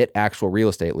 like get actual real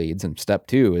estate leads. And step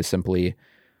two is simply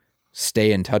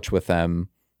stay in touch with them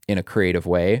in a creative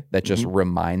way that just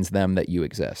reminds them that you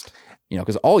exist, you know,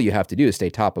 because all you have to do is stay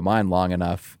top of mind long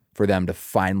enough for them to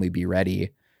finally be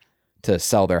ready to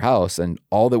sell their house. And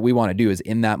all that we want to do is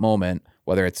in that moment,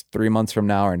 whether it's 3 months from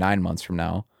now or 9 months from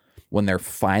now, when they're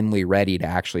finally ready to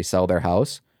actually sell their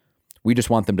house, we just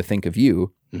want them to think of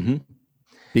you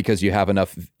because you have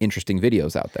enough interesting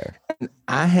videos out there.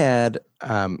 I had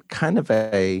kind of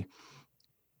an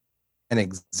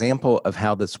example of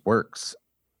how this works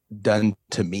done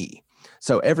to me.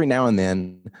 So every now and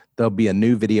then there'll be a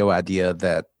new video idea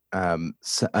that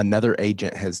another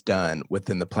agent has done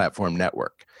within the platform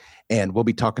network. And we'll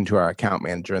be talking to our account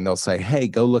manager and they'll say, hey,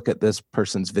 go look at this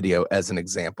person's video as an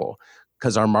example,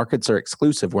 because our markets are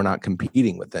exclusive. We're not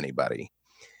competing with anybody.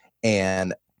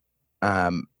 And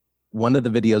one of the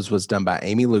videos was done by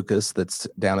Amy Lucas that's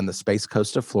down in the Space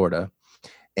Coast of Florida.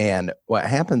 And what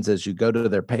happens is you go to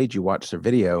their page, you watch their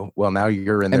video. Well, now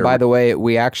you're in there. And by the way,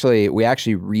 we actually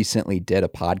recently did a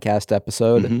podcast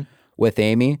episode with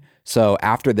Amy. So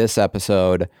after this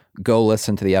episode, go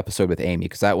listen to the episode with Amy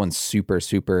because that one's super,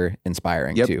 super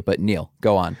inspiring too. But Neil,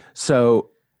 go on.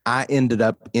 So I ended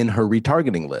up in her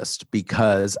retargeting list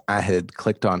because I had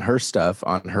clicked on her stuff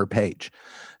on her page.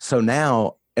 So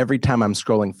now every time I'm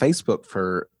scrolling Facebook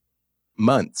for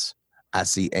months, I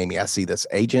see Amy. I see this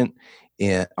agent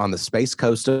on the Space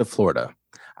Coast of Florida.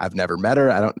 I've never met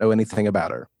her. I don't know anything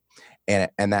about her. And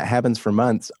that happens for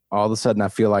months. All of a sudden, I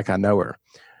feel like I know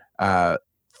her.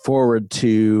 Forward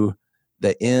to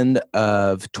the end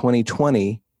of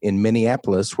 2020 in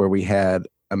Minneapolis, where we had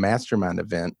a mastermind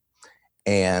event,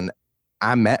 and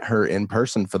I met her in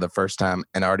person for the first time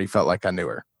and I already felt like I knew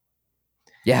her.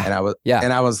 Yeah.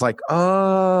 And I was like,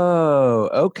 oh,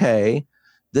 okay.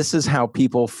 This is how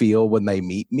people feel when they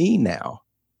meet me now.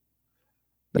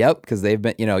 Yep. Because they've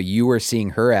been, you know, you were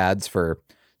seeing her ads for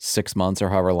 6 months or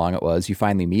however long it was. You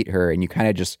finally meet her and you kind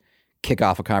of just kick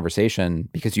off a conversation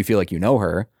because you feel like you know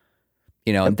her,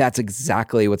 you know, and that's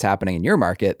exactly what's happening in your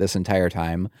market this entire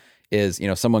time is, you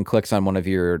know, someone clicks on one of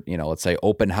your, you know, let's say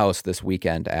open house this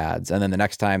weekend ads. And then the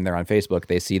next time they're on Facebook,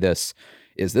 they see this,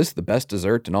 is this the best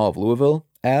dessert in all of Louisville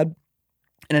ad?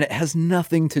 And it has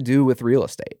nothing to do with real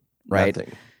estate, right?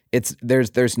 Nothing. It's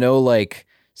there's no like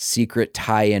secret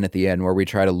tie-in at the end where we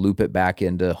try to loop it back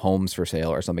into homes for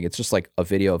sale or something. It's just like a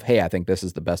video of, hey, I think this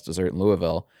is the best dessert in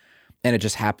Louisville. And it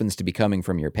just happens to be coming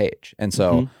from your page. And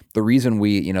so the reason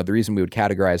we would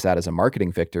categorize that as a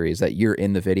marketing victory is that you're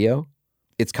in the video,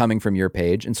 it's coming from your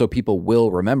page. And so people will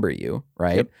remember you,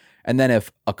 right? Yep. And then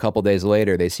if a couple days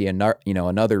later they see another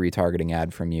retargeting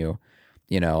ad from you,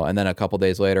 you know, and then a couple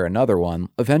days later another one,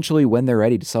 eventually when they're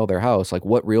ready to sell their house, like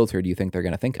what realtor do you think they're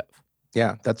going to think of?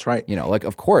 Yeah, that's right. You know, like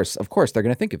of course they're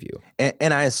going to think of you.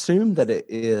 And I assume that it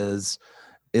is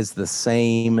the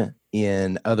same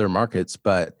in other markets,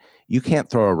 but you can't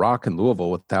throw a rock in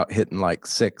Louisville without hitting like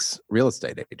 6 real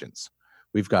estate agents.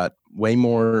 We've got way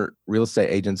more real estate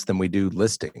agents than we do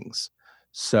listings.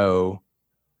 So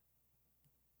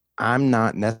I'm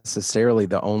not necessarily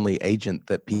the only agent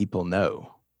that people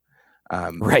know.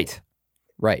 Right.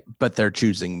 But they're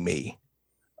choosing me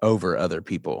over other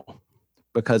people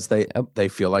because they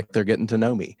feel like they're getting to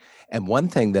know me. And one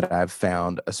thing that I've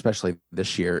found, especially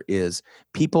this year, is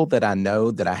people that I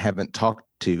know that I haven't talked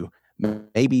to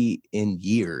maybe in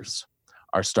years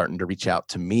are starting to reach out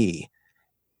to me.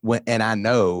 And I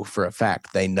know for a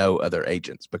fact they know other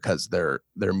agents because they're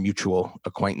mutual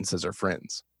acquaintances or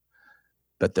friends.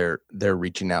 But they're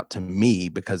reaching out to me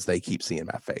because they keep seeing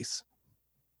my face.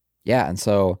 Yeah, and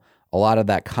so a lot of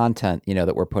that content,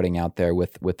 that we're putting out there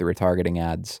with the retargeting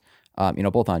ads,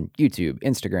 both on YouTube,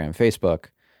 Instagram, Facebook,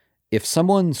 if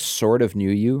someone sort of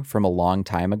knew you from a long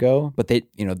time ago, but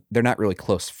they're not really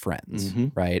close friends,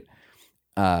 right?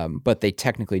 But they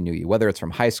technically knew you, whether it's from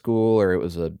high school or it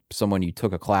was someone you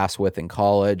took a class with in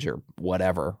college or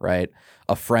whatever, right?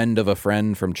 A friend of a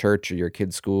friend from church or your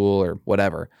kid's school or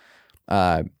whatever.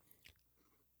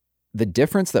 The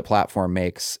difference that platform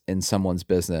makes in someone's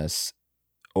business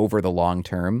over the long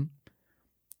term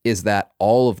is that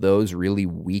all of those really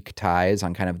weak ties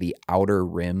on kind of the outer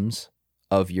rims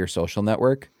of your social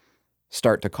network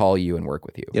start to call you and work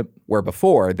with you. Yep. Where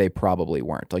before they probably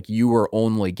weren't. Like you were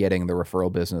only getting the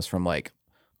referral business from like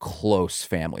close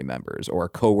family members or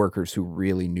coworkers who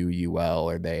really knew you well,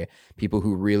 or people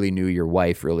who really knew your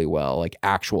wife really well, like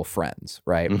actual friends,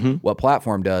 right? What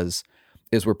platform does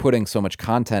is we're putting so much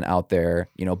content out there,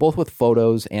 both with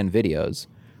photos and videos,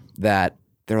 that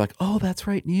they're like, oh, that's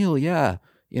right, Neil. Yeah.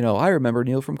 I remember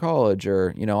Neil from college,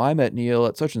 or, I met Neil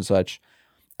at such and such.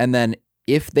 And then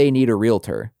if they need a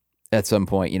realtor at some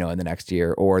point, in the next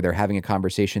year, or they're having a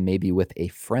conversation maybe with a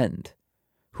friend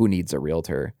who needs a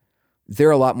realtor,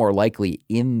 they're a lot more likely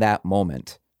in that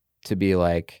moment to be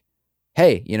like,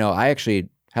 hey, I actually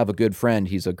have a good friend.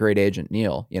 He's a great agent,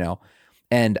 Neil,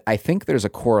 And I think there's a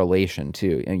correlation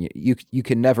too. And you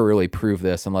can never really prove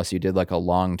this unless you did like a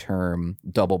long-term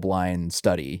double-blind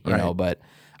study, you know, but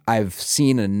I've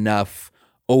seen enough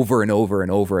over and over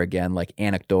and over again, like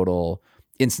anecdotal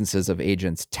instances of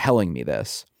agents telling me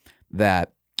this,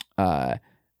 that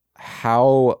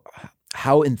how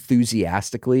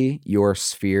enthusiastically your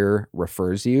sphere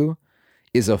refers you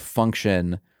is a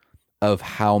function of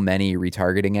how many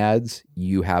retargeting ads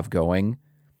you have going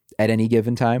at any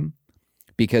given time.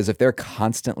 Because if they're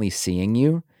constantly seeing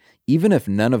you, even if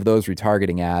none of those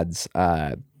retargeting ads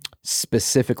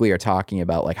specifically are talking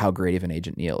about like how great of an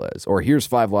agent Neil is, or here's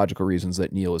 5 logical reasons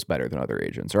that Neil is better than other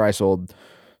agents, or I sold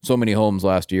so many homes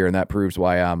last year and that proves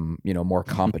why I'm, more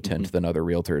competent than other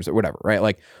realtors, or whatever, right?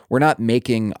 Like we're not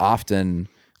making often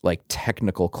like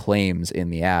technical claims in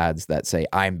the ads that say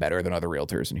I'm better than other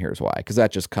realtors and here's why, because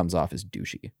that just comes off as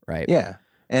douchey, right? Yeah.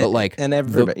 And, but like, and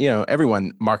everybody,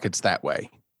 everyone markets that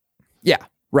way. Yeah,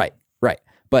 right.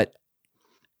 But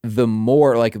the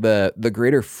more like the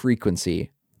greater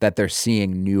frequency that they're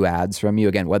seeing new ads from you,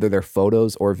 again, whether they're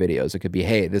photos or videos, it could be,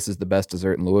 hey, this is the best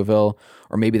dessert in Louisville,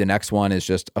 or maybe the next one is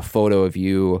just a photo of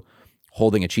you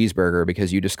holding a cheeseburger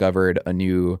because you discovered a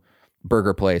new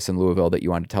burger place in Louisville that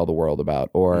you want to tell the world about,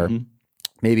 or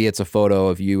maybe it's a photo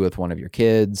of you with one of your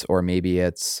kids, or maybe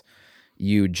it's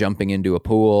you jumping into a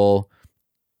pool,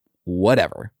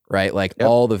 whatever, right? Like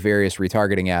all the various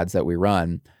retargeting ads that we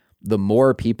run, the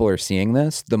more people are seeing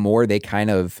this, the more they kind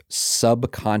of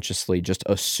subconsciously just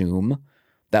assume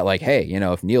that like, hey,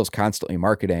 if Neil's constantly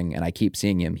marketing and I keep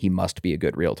seeing him, he must be a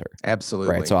good realtor.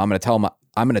 Absolutely. Right. So I'm going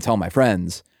to tell my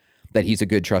friends that he's a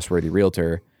good, trustworthy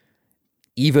realtor,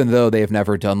 even though they've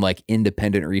never done like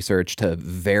independent research to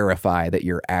verify that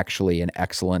you're actually an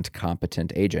excellent,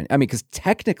 competent agent. I mean, because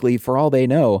technically, for all they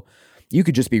know, you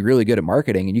could just be really good at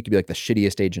marketing and you could be like the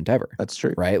shittiest agent ever. That's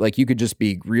true. Right? Like you could just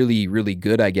be really, really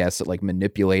good, I guess, at like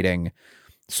manipulating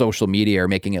social media or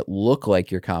making it look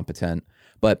like you're competent.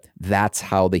 But that's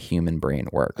how the human brain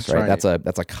works, right? That's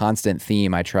a constant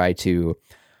theme I try to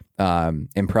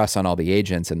impress on all the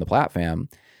agents in the platform,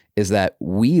 is that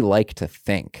we like to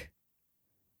think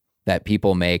that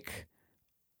people make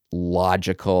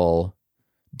logical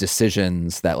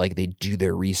decisions, that like they do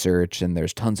their research and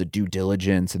there's tons of due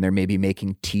diligence and they're maybe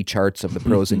making T-charts of the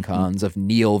pros and cons of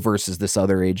Neil versus this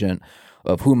other agent,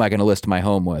 of who am I going to list my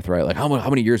home with, right? Like how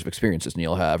many years of experience does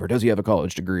Neil have, or does he have a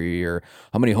college degree, or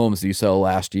how many homes do you sell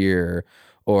last year,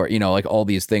 or like all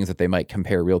these things that they might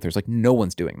compare realtors. Like no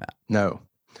one's doing that. No.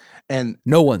 And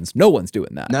no one's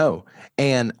doing that. No.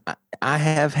 And I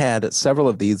have had several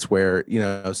of these where,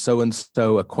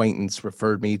 so-and-so acquaintance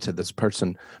referred me to this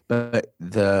person. But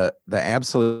the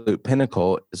absolute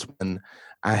pinnacle is when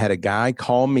I had a guy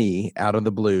call me out of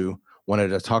the blue, wanted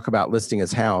to talk about listing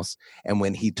his house. And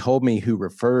when he told me who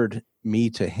referred me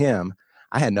to him,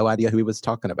 I had no idea who he was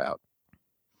talking about.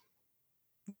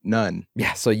 None.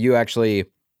 Yeah. So you're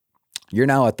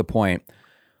now at the point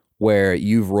where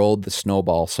you've rolled the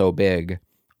snowball so big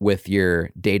with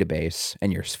your database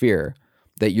and your sphere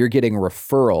that you're getting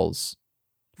referrals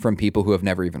from people who have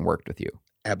never even worked with you.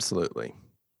 Absolutely.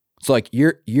 So like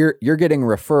you're getting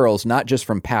referrals not just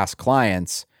from past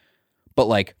clients, but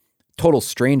like total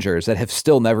strangers that have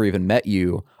still never even met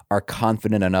you are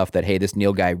confident enough that, hey, this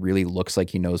Neil guy really looks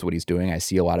like he knows what he's doing. I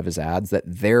see a lot of his ads, that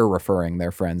they're referring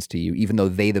their friends to you, even though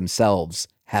they themselves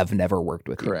have never worked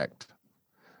with you. Correct.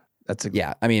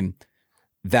 Yeah. I mean,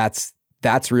 that's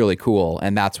really cool.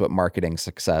 And that's what marketing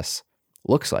success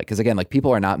looks like. Because again, like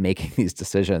people are not making these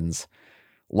decisions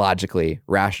logically,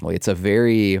 rationally. It's a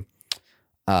very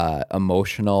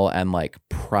emotional and like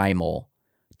primal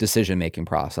decision-making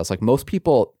process. Like most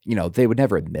people, you know, they would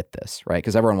never admit this, right?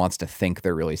 Because everyone wants to think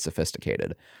they're really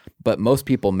sophisticated. But most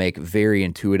people make very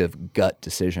intuitive gut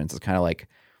decisions. It's kind of like,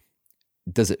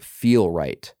 does it feel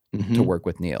right to work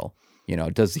with Neil? You know,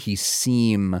 does he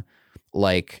seem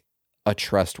like a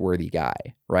trustworthy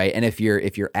guy, right? And if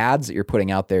your ads that you're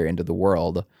putting out there into the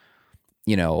world,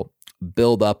 you know,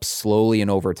 build up slowly and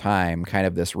over time kind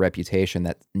of this reputation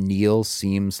that Neil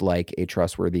seems like a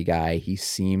trustworthy guy, he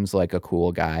seems like a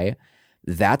cool guy,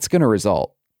 that's going to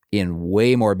result in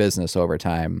way more business over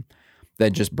time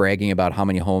than just bragging about how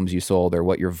many homes you sold or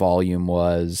what your volume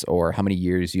was or how many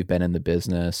years you've been in the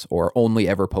business or only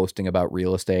ever posting about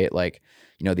real estate. Like,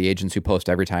 you know, the agents who post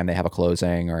every time they have a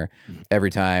closing or every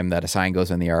time that a sign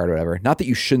goes in the yard or whatever. Not that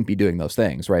you shouldn't be doing those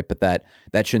things, right? But that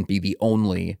shouldn't be the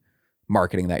only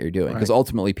marketing that you're doing, because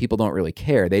ultimately people don't really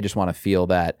care. They just want to feel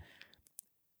that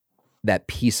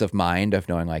peace of mind of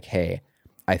knowing like, hey,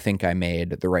 I think I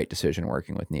made the right decision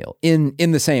working with Neil. In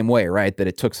the same way, right, that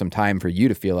it took some time for you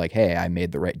to feel like, hey, I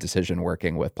made the right decision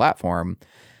working with Platform.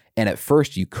 And at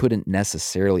first you couldn't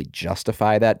necessarily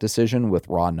justify that decision with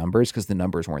raw numbers because the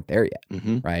numbers weren't there yet,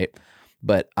 right?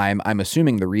 But I'm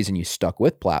assuming the reason you stuck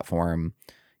with Platform,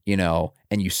 you know,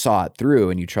 and you saw it through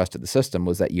and you trusted the system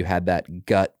was that you had that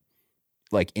gut,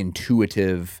 like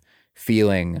intuitive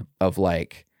feeling of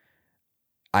like,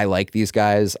 I like these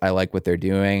guys. I like what they're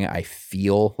doing. I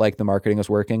feel like the marketing is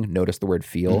working. Notice the word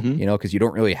feel, you know, because you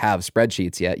don't really have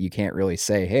spreadsheets yet. You can't really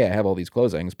say, hey, I have all these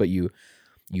closings, but you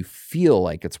feel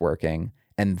like it's working.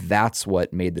 And that's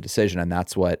what made the decision. And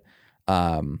that's what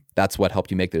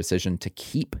helped you make the decision to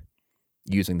keep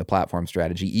using the Platform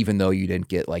strategy, even though you didn't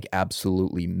get like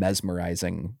absolutely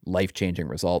mesmerizing, life-changing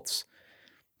results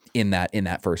in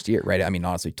that first year, right? I mean,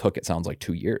 honestly, it sounds like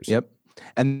 2 years. Yep.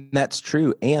 And that's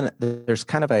true. And there's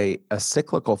kind of a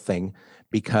cyclical thing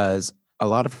because a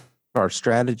lot of our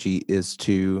strategy is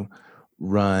to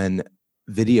run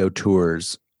video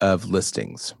tours of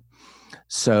listings.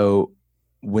 So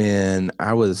when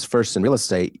I was first in real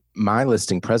estate, my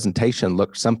listing presentation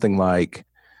looked something like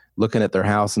looking at their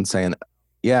house and saying,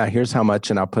 yeah, here's how much,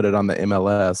 and I'll put it on the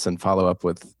MLS and follow up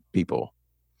with people.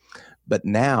 But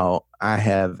now I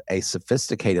have a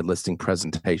sophisticated listing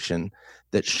presentation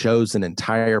that shows an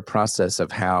entire process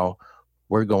of how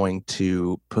we're going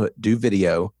to do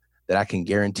video that I can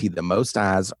guarantee the most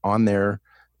eyes on their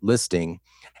listing.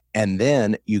 And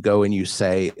then you go and you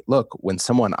say, look, when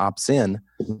someone opts in,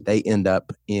 they end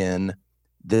up in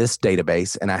this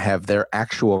database and I have their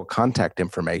actual contact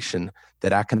information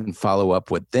that I can follow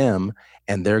up with them,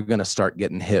 and they're going to start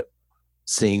getting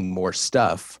seeing more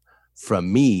stuff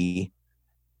from me.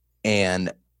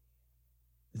 And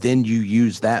then you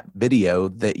use that video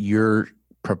that you're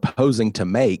proposing to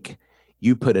make,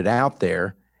 you put it out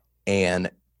there, and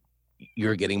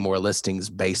you're getting more listings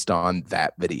based on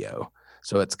that video.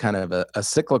 So it's kind of a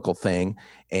cyclical thing,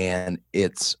 and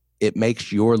it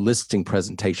makes your listing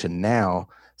presentation now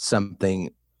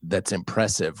something that's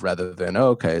impressive rather than,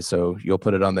 okay, so you'll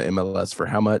put it on the MLS for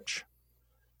how much?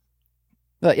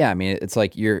 But yeah, I mean, it's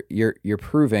like you're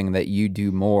proving that you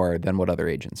do more than what other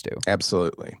agents do.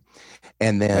 Absolutely.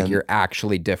 And then like you're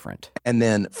actually different. And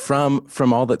then from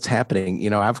all that's happening,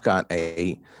 you know, I've got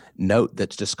a note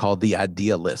that's just called the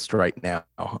idea list right now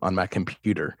on my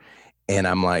computer. And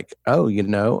I'm like, oh, you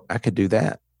know, I could do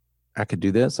that. I could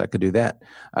do this. I could do that.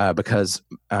 Because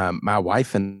my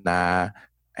wife and I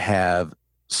have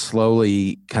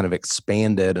slowly kind of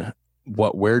expanded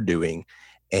what we're doing.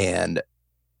 And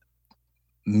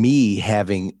me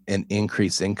having an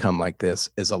increased income like this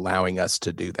is allowing us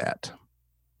to do that.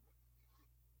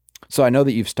 So I know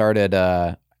that you've started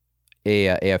a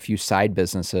few side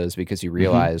businesses because you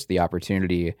realized the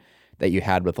opportunity that you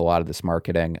had with a lot of this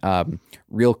marketing.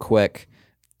 Real quick,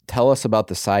 tell us about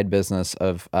the side business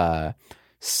of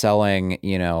selling,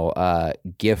 you know,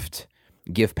 gift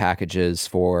packages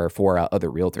for other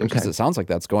realtors, because it sounds like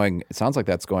that's going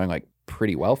like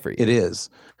pretty well for you. It is.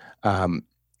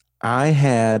 I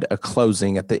had a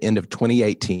closing at the end of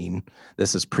 2018.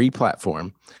 This is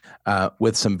pre-platform,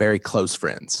 with some very close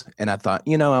friends. And I thought,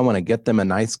 I want to get them a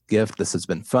nice gift. This has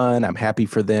been fun. I'm happy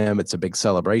for them. It's a big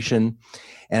celebration.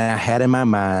 And I had in my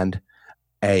mind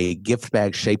a gift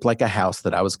bag shaped like a house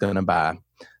that I was going to buy.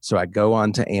 So I go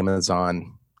on to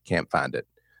Amazon, can't find it.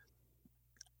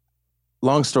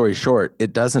 Long story short,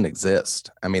 it doesn't exist.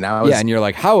 I mean, and you're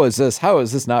like, how is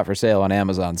this not for sale on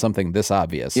Amazon? Something this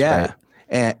obvious. Yeah. Right?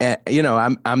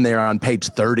 And I'm there on page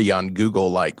 30 on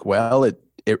Google, like, well, it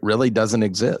really doesn't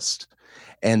exist.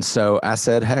 And so I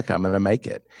said, heck, I'm going to make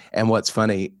it. And what's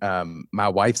funny, my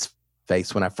wife's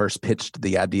face when I first pitched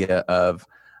the idea of,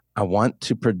 I want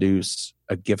to produce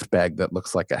a gift bag that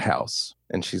looks like a house.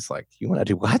 And she's like, you want to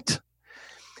do what?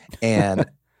 And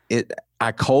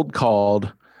I cold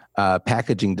called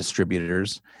packaging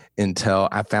distributors until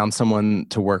I found someone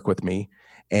to work with me.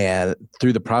 And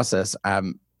through the process,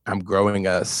 I'm growing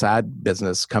a side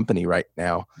business company right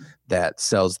now that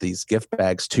sells these gift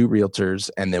bags to realtors.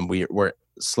 And then we're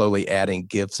slowly adding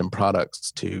gifts and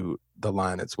products to the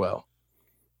line as well.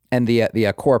 And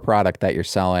the core product that you're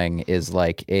selling is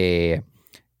like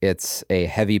it's a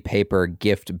heavy paper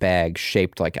gift bag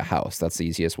shaped like a house. That's the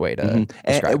easiest way to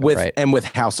describe it, right? And with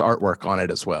house artwork on it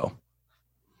as well.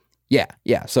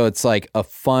 Yeah. So it's like a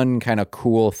fun kind of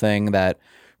cool thing that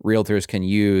realtors can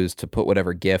use to put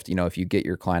whatever gift, if you get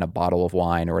your client a bottle of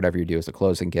wine or whatever you do as a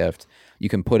closing gift, you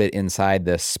can put it inside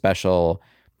this special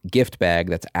gift bag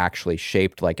that's actually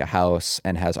shaped like a house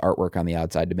and has artwork on the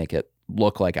outside to make it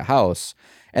look like a house.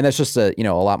 And that's just a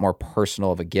lot more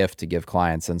personal of a gift to give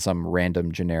clients than some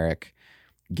random generic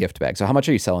gift bag. So how much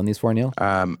are you selling these for, Neil?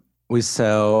 We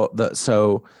sell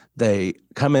so they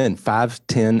come in 5,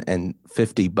 10, and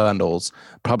 50 bundles.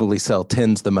 Probably sell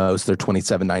 10s the most. They're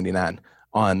 $27.99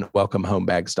 on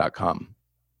welcomehomebags.com.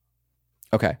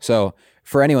 Okay. So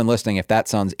for anyone listening, if that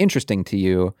sounds interesting to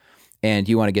you and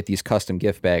you want to get these custom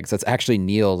gift bags, that's actually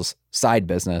Neil's side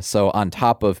business. So on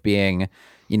top of being,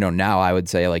 now I would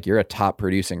say like you're a top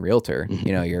producing realtor,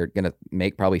 you're going to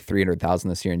make probably $300,000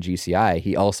 this year in GCI.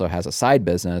 He also has a side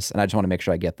business. And I just want to make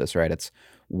sure I get this right. It's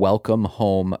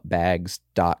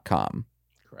welcomehomebags.com.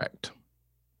 Correct.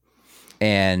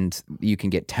 And you can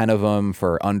get 10 of them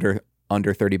for under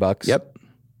 $30. Yep.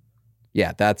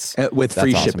 Yeah, that's with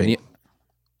free awesome. shipping.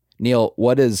 Neil,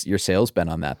 what has your sales been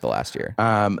on that the last year?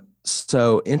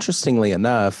 So interestingly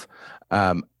enough,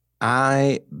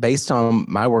 based on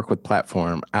my work with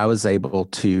Platform, I was able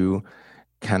to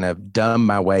kind of dumb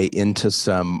my way into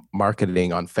some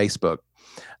marketing on Facebook.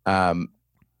 In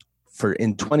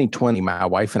 2020, my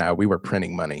wife and I, we were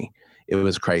printing money. It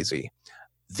was crazy.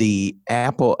 The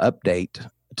Apple update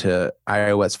to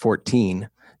iOS 14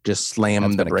 just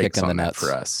slammed the brakes on that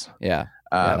for us. Yeah,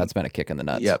 that's been a kick in the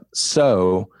nuts. Yep.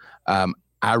 So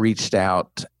I reached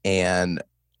out and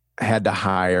had to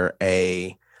hire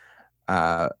a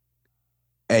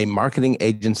marketing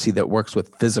agency that works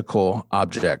with physical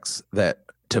objects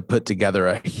to put together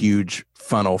a huge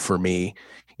funnel for me.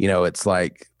 It's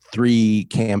like 3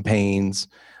 campaigns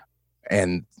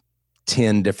and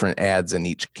 10 different ads in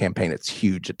each campaign. It's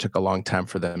huge. It took a long time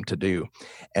for them to do.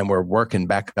 And we're working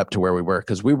back up to where we were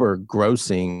because we were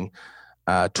grossing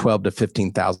 $12,000 to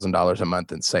 $15,000 a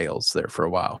month in sales there for a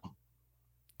while.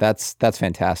 That's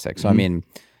fantastic. So, I mean,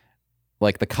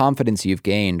 like the confidence you've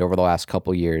gained over the last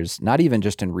couple of years, not even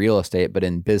just in real estate, but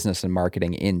in business and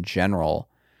marketing in general,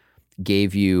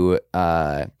 gave you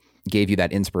that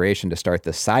inspiration to start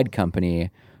this side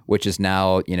company, which is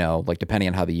now, like depending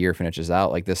on how the year finishes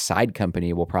out, like this side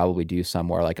company will probably do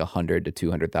somewhere like $100,000 to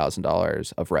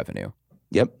 $200,000 of revenue.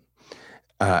 Yep.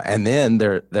 And then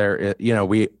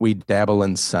we dabble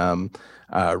in some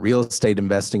real estate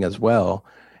investing as well.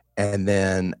 And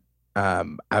then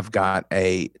I've got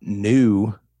a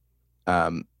new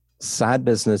side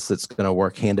business that's going to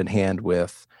work hand in hand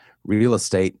with real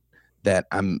estate that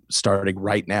I'm starting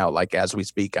right now. Like as we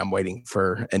speak, I'm waiting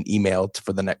for an email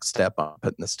for the next step on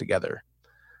putting this together.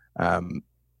 And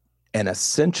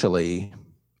essentially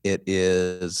it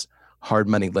is hard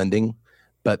money lending,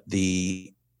 but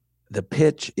the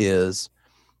pitch is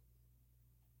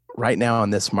right now in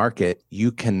this market,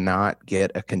 you cannot get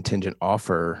a contingent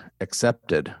offer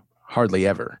accepted hardly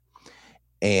ever.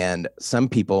 And some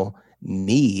people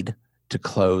need to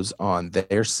close on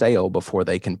their sale before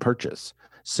they can purchase.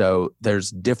 So there's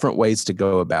different ways to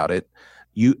go about it.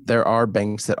 There are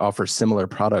banks that offer similar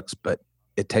products, but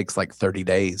it takes like 30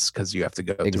 days because you have to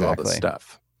go through all this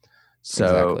stuff.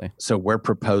 So we're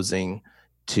proposing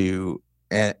to,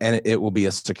 and it will be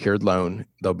a secured loan.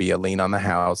 There'll be a lien on the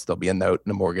house. There'll be a note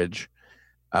and a mortgage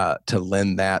to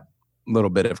lend that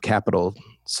little bit of capital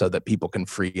so that people can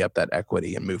free up that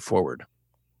equity and move forward.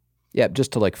 Yeah,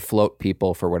 just to like float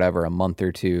people for whatever, a month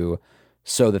or two,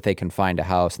 so that they can find a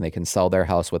house and they can sell their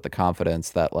house with the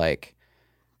confidence that like,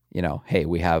 you know, hey,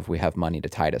 we have money to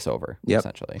tide us over,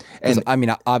 essentially. And I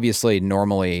mean, obviously,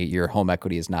 normally your home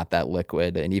equity is not that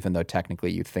liquid, and even though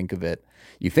technically you think of it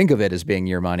as being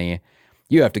your money,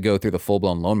 you have to go through the full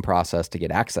blown loan process to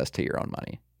get access to your own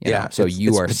money. You know? So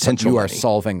you are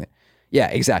solving. Yeah,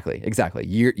 exactly.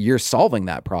 You're solving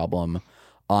that problem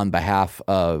on behalf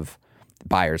of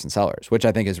buyers and sellers, which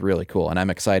I think is really cool. And I'm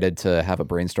excited to have a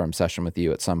brainstorm session with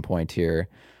you at some point here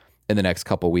in the next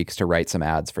couple of weeks to write some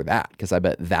ads for that, because I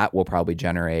bet that will probably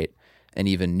generate an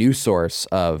even new source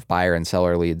of buyer and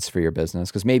seller leads for your business.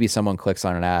 Because maybe someone clicks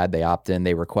on an ad, they opt in,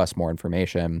 they request more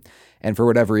information, and for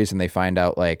whatever reason they find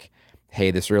out like,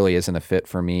 hey, this really isn't a fit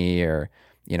for me, or,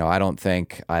 you know, I don't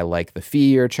think I like the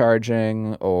fee you're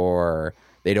charging, or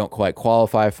they don't quite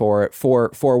qualify for it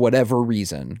for whatever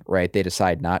reason, right? They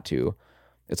decide not to.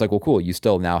 It's like, well, cool, you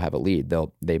still now have a lead.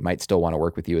 They might still want to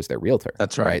work with you as their realtor.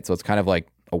 That's right. So it's kind of like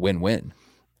a win-win.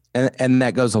 And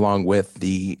that goes along with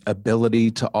the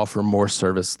ability to offer more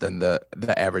service than the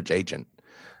average agent.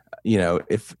 You know,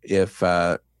 if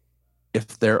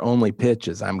their only pitch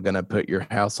is I'm going to put your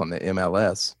house on the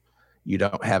MLS, you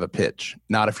don't have a pitch.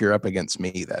 Not if you're up against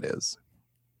me, that is.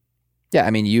 Yeah,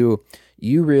 I mean, you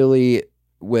really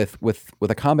with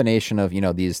a combination of, you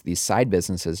know, these side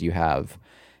businesses you have.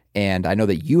 And I know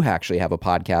that you actually have a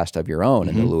podcast of your own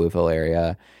in the Louisville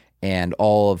area, and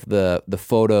all of the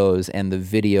photos and the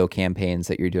video campaigns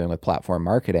that you're doing with platform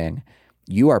marketing,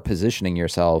 you are positioning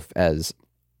yourself as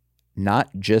not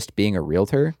just being a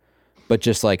realtor, but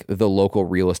just like the local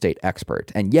real estate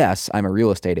expert. And yes, I'm a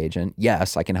real estate agent.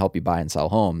 Yes, I can help you buy and sell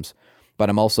homes, but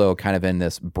I'm also kind of in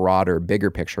this broader, bigger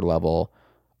picture level,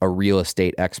 a real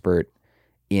estate expert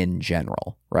in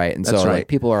general, right? And so like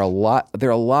people are a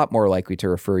lot more likely to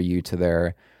refer you to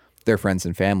their friends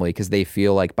and family, because they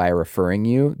feel like by referring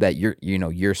you that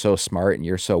you're so smart and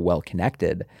you're so well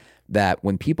connected that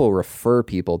when people refer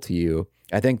people to you,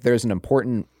 I think there's an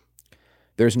important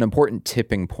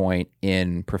tipping point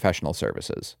in professional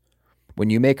services. When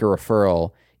you make a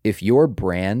referral, if your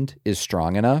brand is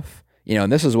strong enough, you know,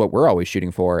 and this is what we're always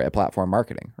shooting for at Platform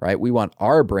Marketing, right? We want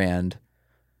our brand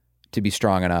to be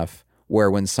strong enough where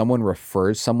when someone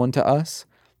refers someone to us,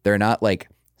 they're not like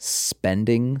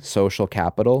spending social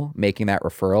capital making that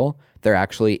referral. They're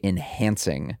actually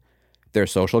enhancing their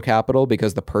social capital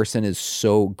because the person is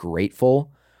so grateful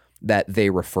that they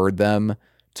referred them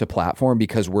to Platform,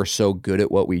 because we're so good at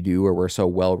what we do, or we're so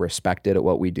well respected at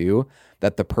what we do,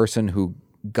 that the person who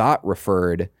got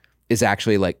referred is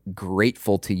actually like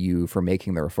grateful to you for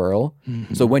making the referral.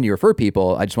 Mm-hmm. So when you refer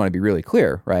people, I just want to be really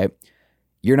clear, right?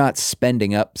 You're not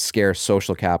spending up scarce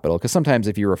social capital, because sometimes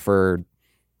if you refer,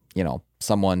 you know,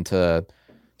 someone to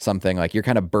something, like you're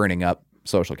kind of burning up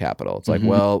social capital. It's like,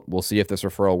 well, we'll see if this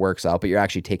referral works out, but you're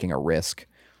actually taking a risk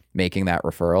making that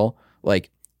referral.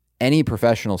 Like any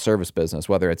professional service business,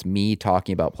 whether it's me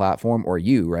talking about Platform or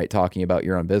you, right, talking about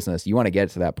your own business, you want to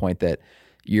get to that point that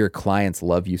your clients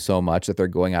love you so much that they're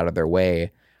going out of their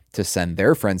way to send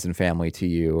their friends and family to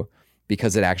you,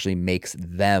 because it actually makes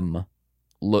them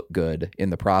look good in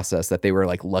the process that they were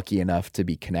like lucky enough to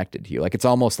be connected to you. Like it's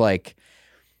almost like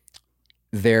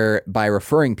they're, by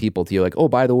referring people to you, like, oh,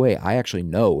 by the way, I actually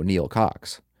know Neil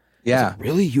Cox. Yeah. Like,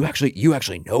 really? You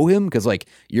actually know him? Because like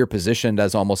you're positioned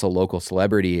as almost a local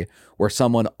celebrity where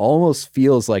someone almost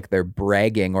feels like they're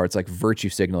bragging, or it's like virtue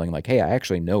signaling, like, hey, I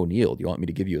actually know Neil. Do you want me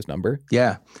to give you his number?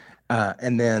 Yeah.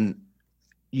 And then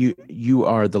you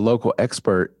are the local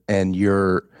expert,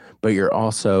 but you're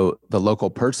also the local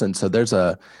person. So there's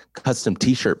a custom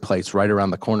t-shirt place right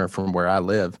around the corner from where I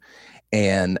live.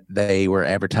 And they were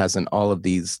advertising all of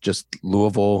these just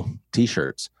Louisville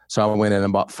t-shirts. So I went in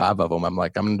and bought 5 of them. I'm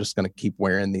like, I'm just going to keep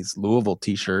wearing these Louisville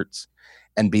t-shirts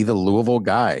and be the Louisville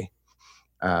guy.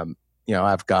 You know,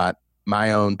 I've got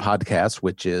my own podcast,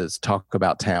 which is Talk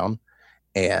About Town,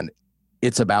 and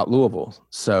it's about Louisville.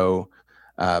 So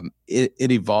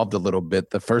it evolved a little bit.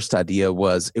 The first idea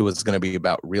was it was going to be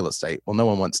about real estate. Well, no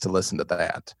one wants to listen to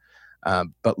that.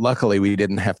 But luckily we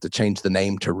didn't have to change the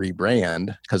name to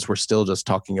rebrand, because we're still just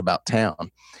talking about town.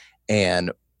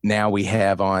 And now we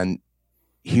have on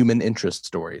human interest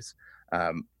stories.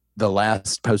 The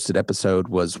last posted episode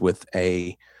was with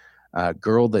a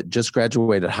girl that just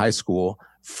graduated high school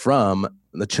from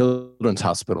the Children's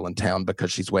Hospital in town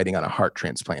because she's waiting on a heart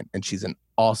transplant. And she's an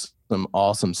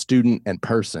awesome student and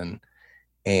person.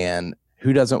 And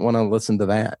who doesn't want to listen to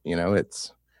that? You know,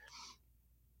 it's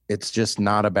just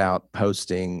not about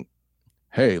posting,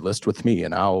 hey, list with me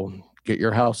and I'll get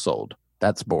your house sold.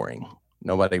 That's boring.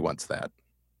 Nobody wants that.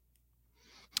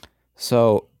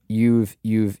 So you've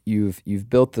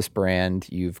built this brand,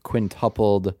 you've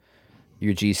quintupled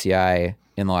your GCI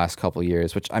in the last couple of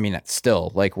years, which, I mean, it's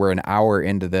still like, we're an hour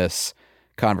into this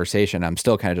conversation, I'm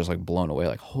still kind of just like blown away,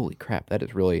 like, holy crap, that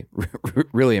is really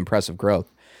really impressive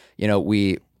growth. You know,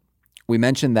 we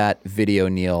mentioned that video,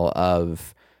 Neil,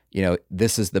 of, you know,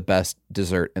 this is the best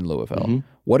dessert in Louisville. Mm-hmm.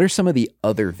 What are some of the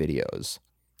other videos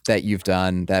that you've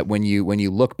done that when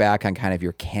you look back on kind of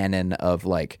your canon of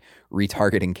like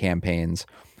retargeting campaigns,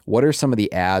 what are some of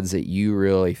the ads that you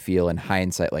really feel in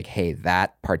hindsight like, hey,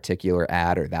 that particular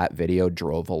ad or that video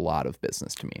drove a lot of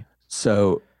business to me?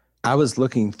 So I was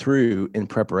looking through in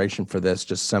preparation for this,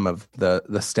 just some of the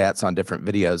stats on different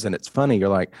videos. And it's funny. You're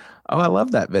like, oh, I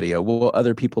love that video. Well,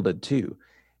 other people did too.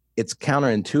 It's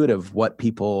counterintuitive what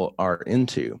people are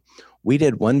into. We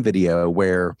did one video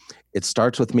where it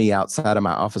starts with me outside of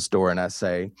my office door. And I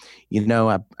say, you know,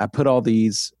 I put all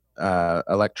these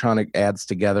electronic ads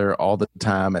together all the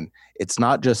time. And it's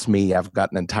not just me. I've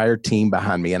got an entire team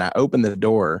behind me. And I open the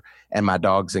door and my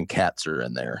dogs and cats are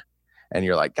in there. And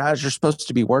you're like, guys, you're supposed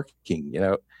to be working. You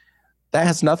know, that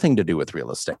has nothing to do with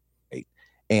real estate.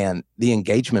 And the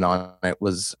engagement on it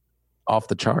was off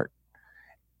the chart.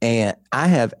 And I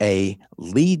have a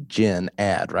lead gen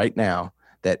ad right now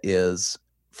that is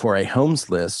for a homes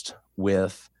list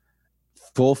with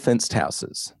full fenced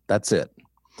houses. That's it.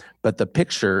 But the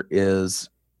picture is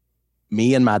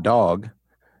me and my dog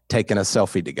taking a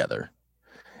selfie together.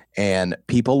 And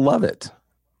people love it.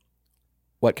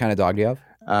 What kind of dog do you have?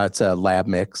 It's a lab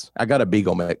mix. I got a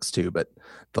beagle mix too, but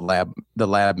the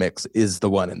lab mix is the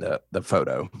one in the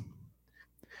photo.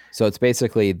 So it's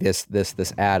basically this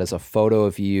ad is a photo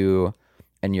of you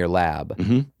and your lab.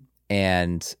 Mm-hmm.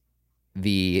 And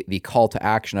the call to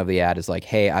action of the ad is like,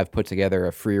 hey, I've put together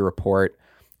a free report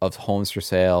of homes for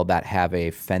sale that have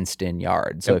a fenced in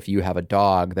yard. So if you have a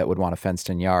dog that would want a fenced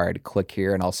in yard, click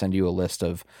here and I'll send you a list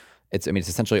of it's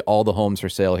essentially all the homes for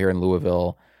sale here in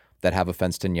Louisville that have a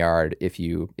fenced in yard if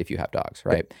you have dogs,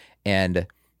 right? And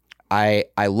I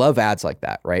love ads like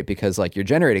that, right? Because like you're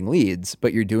generating leads,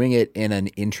 but you're doing it in an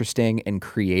interesting and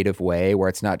creative way where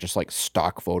it's not just like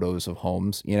stock photos of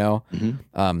homes, you know?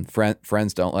 Mm-hmm.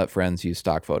 Friends don't let friends use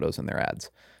stock photos in their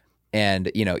ads.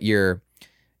 And, you know,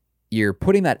 you're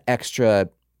putting that extra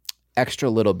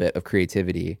little bit of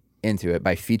creativity into it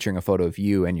by featuring a photo of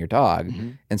you and your dog.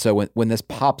 Mm-hmm. And so when this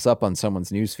pops up on someone's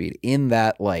newsfeed in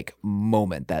that like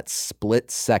moment, that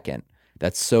split second,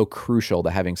 that's so crucial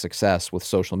to having success with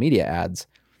social media ads,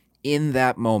 in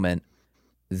that moment,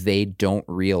 they don't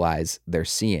realize they're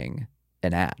seeing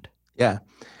an ad. Yeah.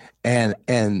 And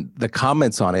the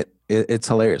comments on it's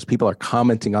hilarious. People are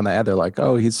commenting on the ad. They're like,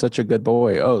 oh, he's such a good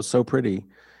boy. Oh, so pretty.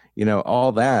 You know,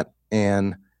 all that.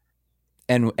 And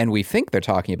we think they're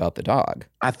talking about the dog.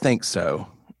 I think so.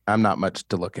 I'm not much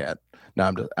to look at.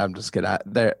 No, I'm just kidding.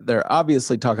 They're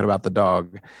obviously talking about the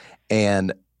dog,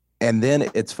 and then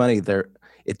it's funny.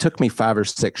 It took me 5 or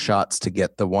 6 shots to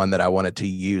get the one that I wanted to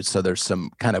use. So there's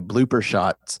some kind of blooper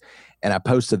shots, and I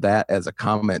posted that as a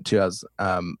comment too. I was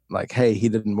like, "Hey, he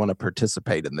didn't want to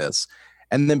participate in this,"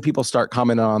 and then people start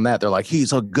commenting on that. They're like,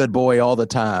 "He's a good boy all the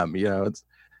time." You know, it's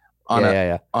on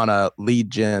a lead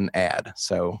gen ad.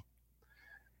 So.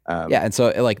 And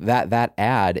so like that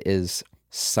ad is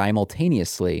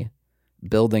simultaneously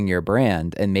building your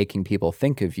brand and making people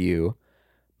think of you,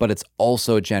 but it's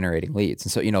also generating leads.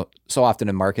 And so, you know, so often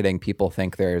in marketing, people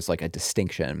think there's like a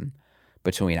distinction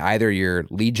between either you're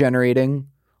lead generating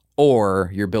or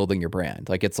you're building your brand.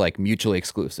 Like it's like mutually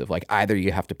exclusive. Like either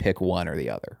you have to pick one or the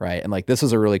other, right? And like this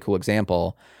is a really cool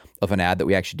example of an ad that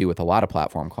we actually do with a lot of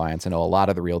platform clients. I know a lot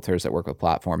of the realtors that work with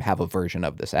platform have a version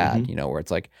of this ad, you know, where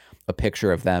it's like a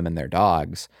picture of them and their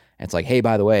dogs. And it's like, hey,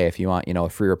 by the way, if you want, you know, a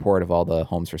free report of all the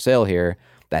homes for sale here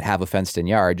that have a fenced in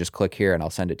yard, just click here and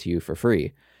I'll send it to you for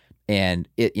free. And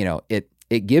it, you know, it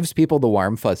gives people the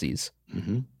warm fuzzies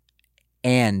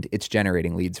and it's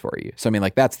generating leads for you. So, I mean,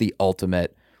 like that's the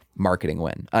ultimate marketing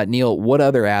win. Neil, what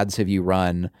other ads have you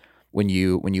run when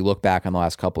you look back on the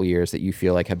last couple of years that you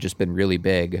feel like have just been really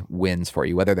big wins for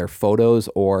you, whether they're photos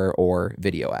or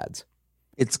video ads?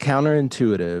 It's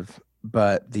counterintuitive,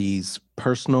 but these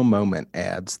personal moment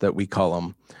ads that we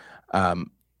call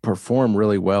them perform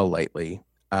really well lately.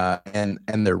 And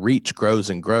their reach grows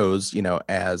and grows, you know,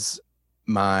 as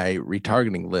my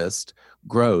retargeting list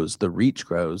grows, the reach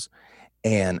grows.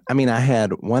 And I mean, I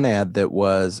had one ad that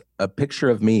was a picture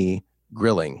of me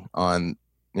grilling on,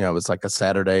 you know, it was like a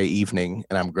Saturday evening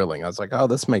and I'm grilling. I was like, oh,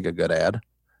 this make a good ad.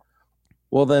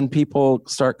 Well, then people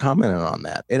start commenting on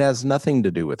that. It has nothing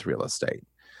to do with real estate.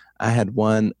 I had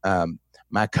one,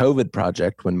 my COVID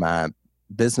project when my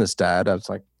business died, I was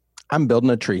like, I'm building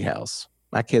a tree house.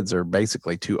 My kids are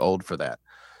basically too old for that.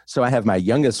 So I have my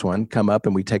youngest one come up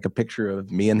and we take a picture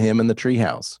of me and him in the tree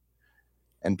house.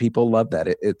 And people love that.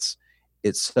 It's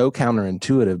so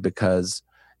counterintuitive because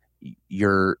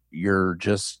you're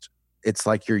just, it's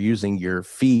like you're using your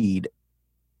feed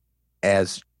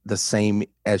as the same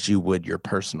as you would your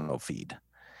personal feed.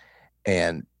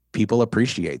 And people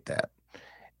appreciate that.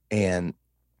 And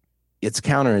it's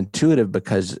counterintuitive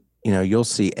because, you'll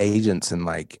see agents and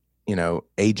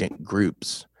agent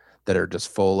groups that are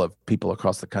just full of people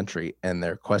across the country. And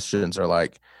their questions are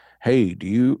like, hey, do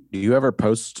you ever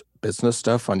post business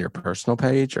stuff on your personal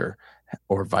page or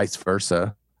vice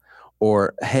versa?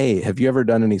 Or, hey, have you ever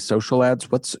done any social ads?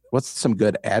 What's some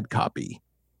good ad copy?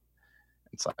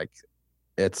 It's like,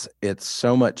 it's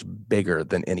so much bigger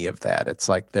than any of that. It's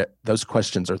like that those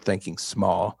questions are thinking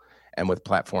small, and with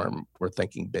Platform, we're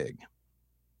thinking big.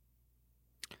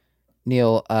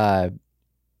 Neil,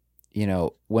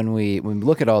 when we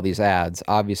look at all these ads,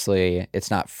 obviously it's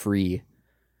not free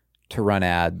to run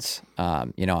ads,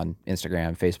 on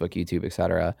Instagram, Facebook, YouTube,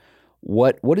 etc.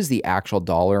 What is the actual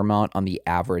dollar amount on the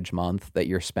average month that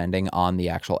you're spending on the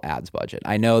actual ads budget?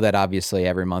 I know that obviously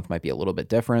every month might be a little bit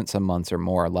different. Some months are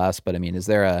more or less, but I mean, is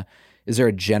there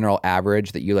a general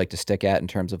average that you like to stick at in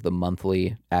terms of the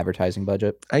monthly advertising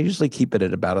budget? I usually keep it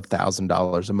at about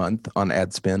 $1,000 a month on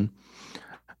ad spend.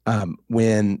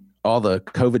 When all the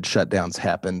COVID shutdowns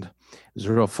happened, it was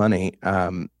real funny.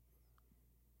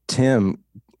 Tim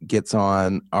gets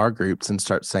on our groups and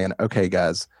starts saying, okay,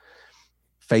 guys,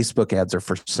 Facebook ads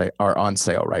are on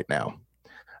sale right now.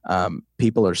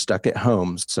 People are stuck at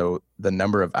home, so the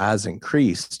number of eyes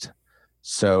increased.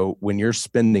 So when you're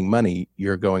spending money,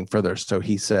 you're going further. So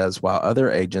he says, while other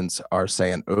agents are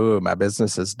saying, oh, my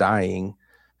business is dying,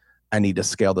 I need to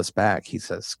scale this back, he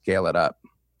says, scale it up.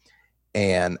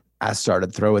 And I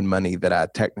started throwing money that I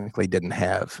technically didn't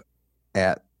have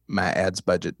at my ads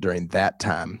budget during that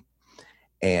time.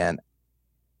 And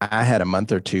I had a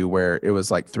month or two where it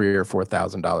was like $3,000 or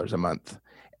 $4,000 a month.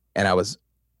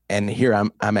 And here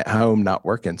I'm at home not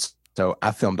working. So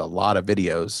I filmed a lot of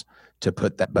videos to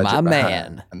put that budget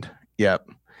behind. Yep.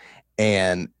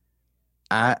 And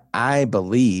I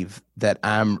believe that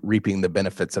I'm reaping the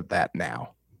benefits of that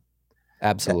now.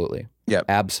 Absolutely. Yep.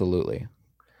 Absolutely.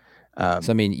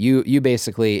 So I mean, you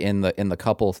basically in the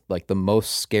couple, like the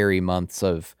most scary months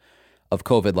of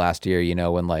COVID last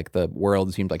year, when like the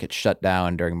world seemed like it shut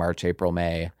down during March, April,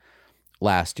 May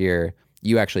last year,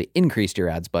 you actually increased your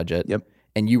ads budget. Yep.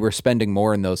 And you were spending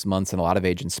more in those months than a lot of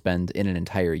agents spend in an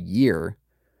entire year,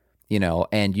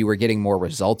 and you were getting more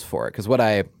results for it. Because what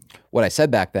I said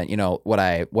back then, what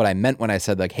I meant when I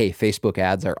said like, hey, Facebook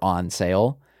ads are on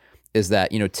sale, is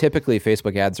that, typically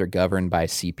Facebook ads are governed by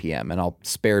CPM, and I'll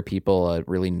spare people a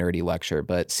really nerdy lecture,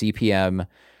 but CPM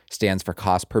stands for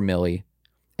cost per milli,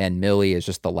 and milli is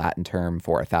just the Latin term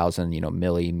for 1,000,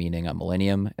 milli meaning a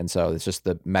millennium. And so it's just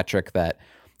the metric that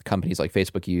companies like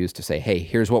Facebook use to say, hey,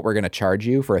 here's what we're going to charge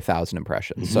you for 1,000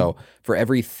 impressions. Mm-hmm. So for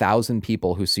every 1,000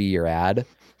 people who see your ad,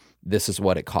 this is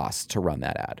what it costs to run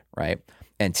that ad, right?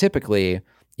 And typically,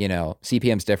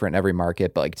 CPM's different in every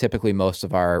market, but like typically most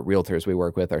of our realtors we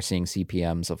work with are seeing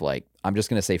CPMs of like, I'm just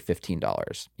going to say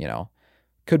 $15,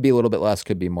 could be a little bit less,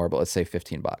 could be more, but let's say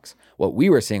 $15. What we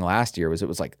were seeing last year was it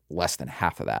was like less than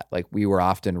half of that. Like we were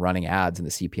often running ads and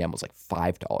the CPM was like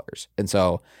 $5. And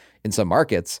so in some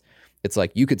markets, it's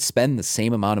like you could spend the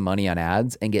same amount of money on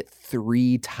ads and get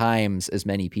 3 times as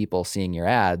many people seeing your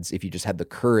ads if you just had the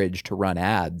courage to run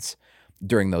ads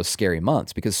during those scary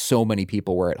months, because so many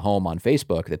people were at home on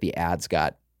Facebook that the ads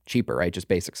got cheaper, right? Just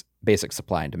basic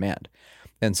supply and demand.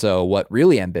 And so what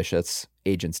really ambitious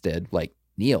agents did, like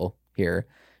Neil here,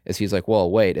 is he's like, well,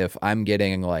 wait, if I'm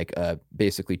getting like a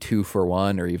basically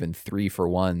 2-for-1 or even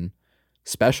 3-for-1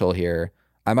 special here,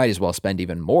 I might as well spend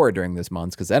even more during this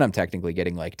month, because then I'm technically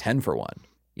getting like 10-for-1,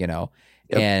 Yep.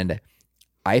 And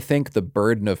I think the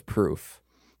burden of proof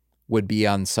would be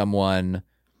on someone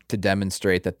to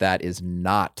demonstrate that that is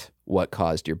not what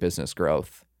caused your business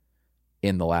growth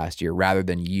in the last year, rather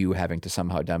than you having to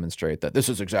somehow demonstrate that this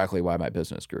is exactly why my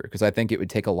business grew. Because I think it would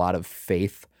take a lot of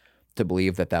faith to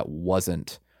believe that that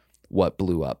wasn't what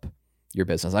blew up your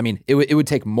business. I mean, it would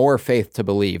take more faith to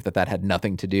believe that that had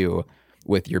nothing to do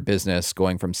with your business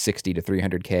going from 60 to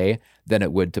 300K than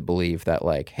it would to believe that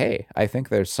like, hey, I think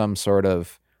there's some sort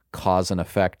of cause and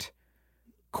effect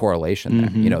correlation there.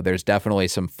 Mm-hmm. There's definitely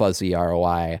some fuzzy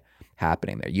ROI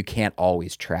happening there. You can't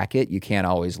always track it. You can't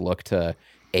always look to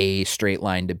A straight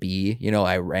line to B.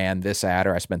 I ran this ad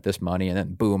or I spent this money and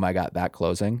then boom, I got that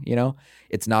closing.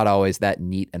 It's not always that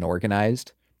neat and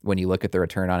organized when you look at the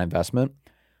return on investment.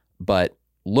 But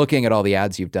looking at all the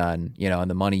ads you've done, and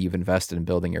the money you've invested in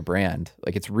building your brand,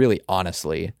 like it's really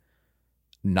honestly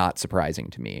not surprising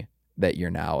to me that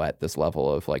you're now at this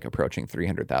level of like approaching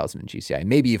 300,000 in GCI,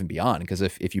 maybe even beyond. Because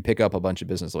if you pick up a bunch of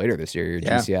business later this year, your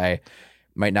GCI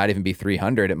might not even be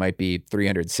 300, it might be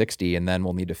 360. And then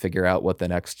we'll need to figure out what the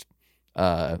next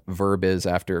verb is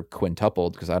after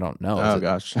quintupled, because I don't know. Oh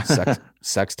gosh.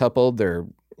 Sextupled or?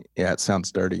 Yeah, it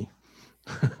sounds dirty.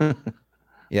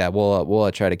 Yeah,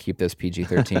 we'll try to keep this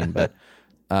PG-13, but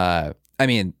I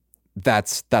mean,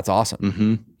 that's awesome.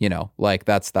 Mm-hmm. Like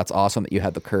that's awesome that you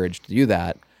had the courage to do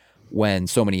that when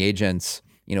so many agents,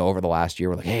 over the last year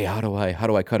were like, hey, how do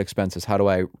I cut expenses? How do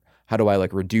I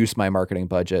like reduce my marketing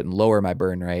budget and lower my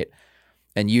burn rate?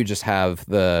 And you just have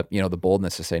the, the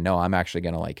boldness to say, no, I'm actually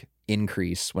going to like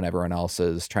increase when everyone else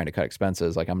is trying to cut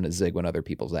expenses. Like I'm going to zig when other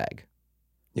people zag.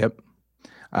 Yep.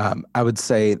 I would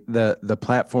say the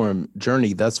platform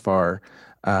journey thus far,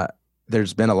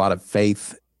 there's been a lot of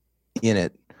faith in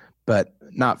it, but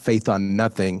not faith on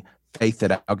nothing, faith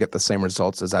that I'll get the same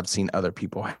results as I've seen other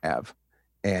people have.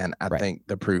 And I think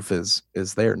the proof is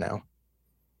there now.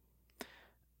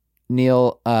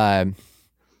 Neil,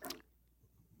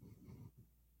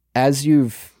 as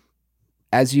you've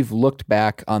looked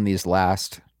back on these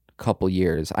last couple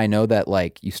years, I know that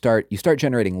like you start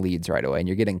generating leads right away and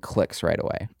you're getting clicks right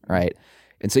away, right?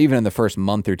 And so even in the first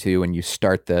month or two when you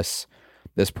start this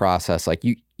process, like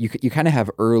you kind of have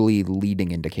early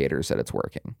leading indicators that it's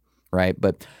working, right?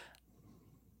 But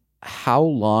how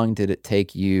long did it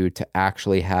take you to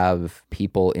actually have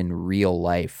people in real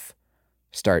life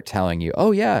start telling you,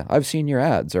 oh yeah, I've seen your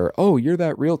ads, or oh, you're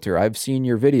that realtor, I've seen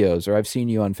your videos, or I've seen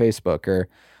you on Facebook, or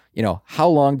how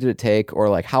long did it take, or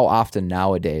like how often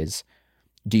nowadays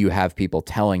do you have people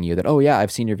telling you that, oh yeah,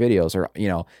 I've seen your videos, or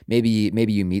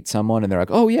maybe you meet someone and they're like,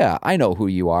 oh yeah, I know who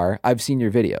you are, I've seen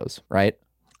your videos, right?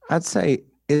 I'd say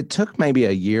it took maybe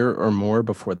a year or more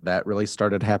before that really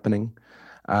started happening.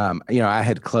 I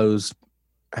had closed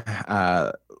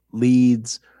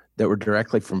leads that were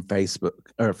directly from Facebook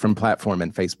or from platform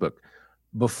and Facebook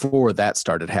before that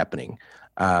started happening.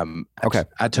 Okay.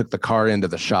 I took the car into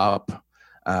the shop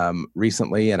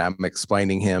recently, and I'm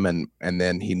explaining him, and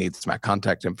then he needs my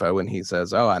contact info, and he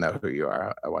says, oh, I know who you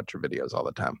are. I watch your videos all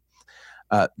the time.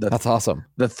 That's awesome.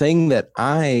 The thing that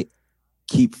I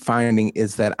keep finding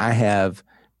is that I have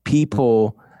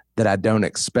people that I don't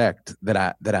expect that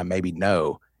I maybe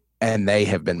know, and they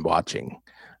have been watching.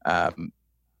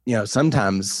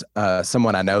 Sometimes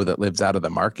someone I know that lives out of the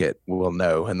market will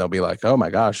know, and they'll be like, oh my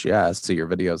gosh, yeah, I see your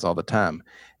videos all the time.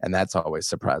 And that's always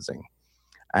surprising.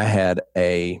 I had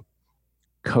a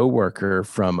coworker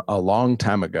from a long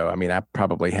time ago. I mean, I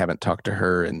probably haven't talked to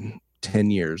her in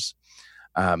 10 years.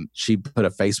 She put a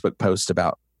Facebook post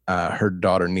about her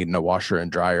daughter needing a washer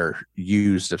and dryer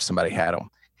used if somebody had them.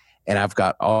 And I've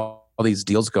got all these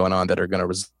deals going on that are going to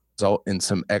result in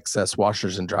some excess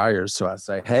washers and dryers. So I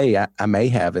say, hey, I may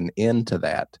have an end to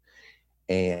that.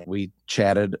 And we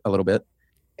chatted a little bit,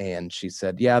 and she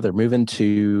said, yeah, they're moving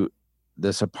to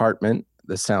this apartment.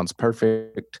 This sounds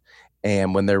perfect.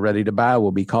 And when they're ready to buy,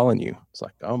 we'll be calling you. It's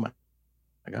like, oh my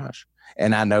gosh.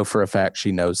 And I know for a fact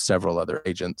she knows several other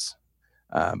agents.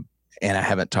 And I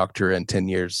haven't talked to her in 10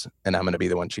 years, and I'm going to be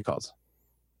the one she calls.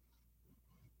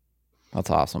 That's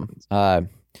awesome.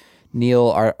 Neil,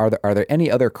 are there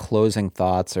any other closing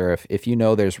thoughts, or if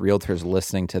there's realtors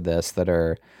listening to this that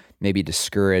are maybe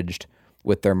discouraged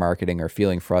with their marketing or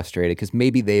feeling frustrated because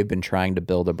maybe they've been trying to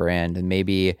build a brand, and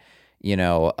maybe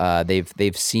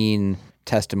they've seen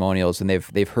testimonials and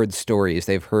they've heard stories,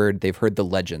 they've heard the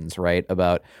legends, right,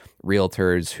 about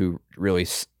realtors who really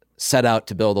set out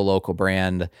to build a local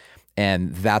brand,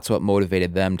 and that's what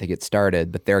motivated them to get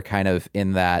started, but they're kind of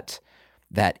in that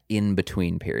in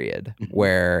between period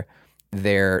where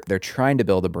they're trying to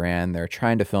build a brand, they're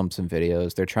trying to film some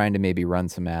videos, they're trying to maybe run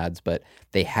some ads, but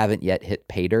they haven't yet hit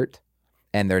pay dirt,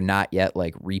 and they're not yet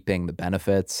like reaping the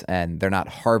benefits, and they're not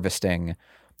harvesting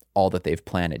all that they've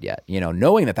planted yet.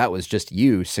 Knowing that was just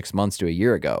you 6 months to a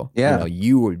year ago. Yeah.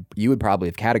 You would probably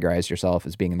have categorized yourself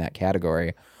as being in that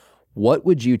category. What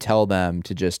would you tell them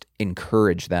to just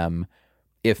encourage them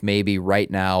if maybe right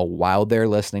now, while they're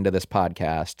listening to this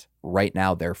podcast, right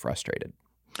now they're frustrated?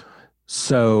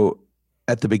 So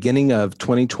at the beginning of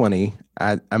 2020,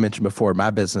 I mentioned before,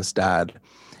 my business died.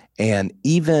 And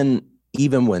even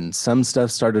when some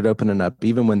stuff started opening up,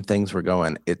 even when things were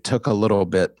going, it took a little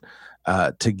bit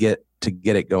to get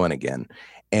it going again.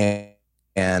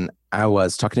 And I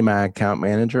was talking to my account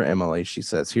manager, Emily. She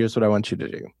says, here's what I want you to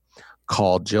do.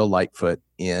 Call Jill Lightfoot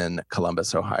in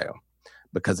Columbus, Ohio,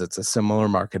 because it's a similar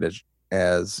market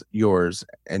as yours,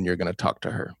 and you're going to talk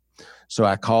to her. So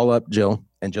I call up Jill,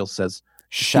 and Jill says,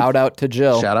 Shout out to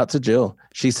Jill. Shout out to Jill.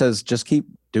 She says, just keep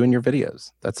doing your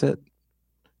videos. That's it.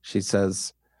 She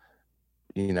says,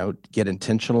 get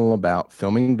intentional about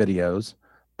filming videos,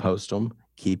 post them,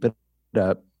 keep it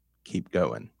up, keep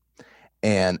going.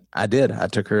 And I did. I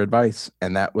took her advice,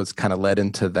 and that was kind of led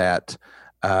into that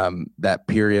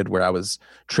period where I was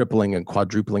tripling and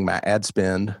quadrupling my ad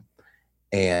spend,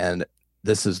 and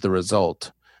this is the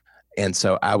result. And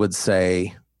so I would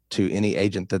say to any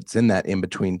agent that's in that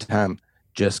in-between time,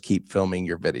 just keep filming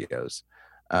your videos.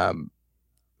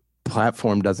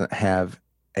 Platform doesn't have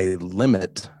a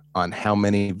limit on how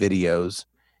many videos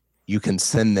you can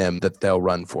send them that they'll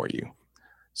run for you.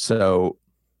 So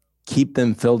keep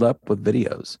them filled up with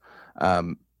videos.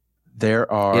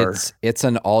 It's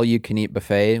an all-you-can-eat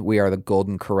buffet. We are the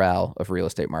golden corral of real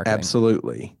estate marketing.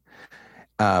 Absolutely.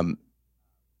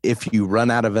 If you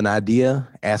run out of an idea,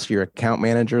 ask your account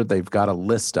manager. They've got a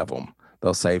list of them.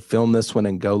 They'll say, film this one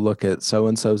and go look at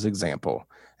so-and-so's example.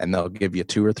 And they'll give you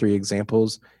 2 or 3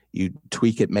 examples. You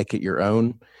tweak it, make it your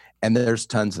own. And there's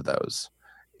tons of those.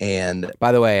 And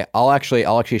by the way, I'll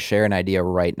actually share an idea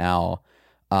right now.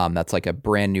 That's like a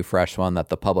brand new, fresh one that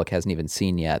the public hasn't even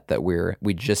seen yet, that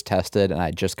we just tested, and I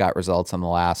just got results in the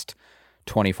last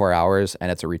 24 hours.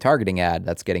 And it's a retargeting ad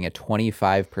that's getting a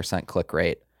 25% click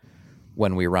rate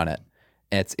when we run it.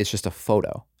 And it's just a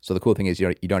photo. So the cool thing is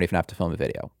you don't even have to film a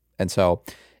video. And so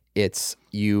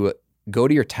you go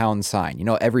to your town sign.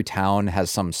 Every town has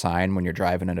some sign when you're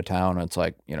driving into town. It's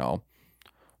like,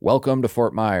 welcome to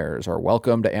Fort Myers, or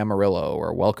welcome to Amarillo,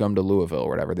 or welcome to Louisville, or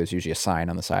whatever. There's usually a sign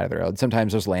on the side of the road.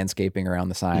 Sometimes there's landscaping around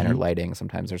the sign or lighting.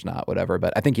 Sometimes there's not, whatever.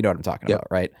 But I think you know what I'm talking about,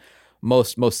 right?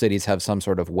 Most cities have some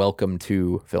sort of welcome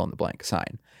to fill in the blank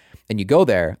sign. And you go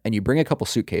there and you bring a couple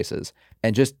suitcases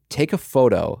and just take a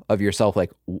photo of yourself,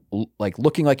 like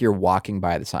looking like you're walking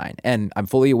by the sign. And I'm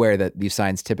fully aware that these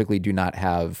signs typically do not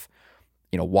have,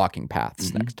 walking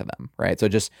paths next to them, right? So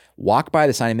just walk by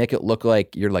the sign and make it look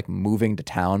like you're like moving to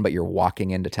town, but you're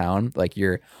walking into town. Like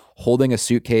you're holding a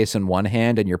suitcase in one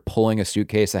hand and you're pulling a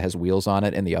suitcase that has wheels on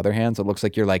it in the other hand. So it looks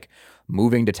like you're like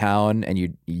moving to town, and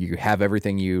you have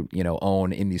everything you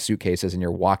own in these suitcases, and you're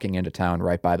walking into town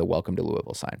right by the Welcome to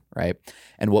Louisville sign, right?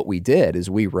 And what we did is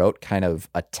we wrote kind of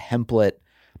a template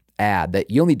ad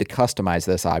that you'll need to customize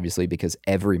this, obviously, because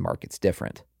every market's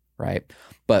different, right?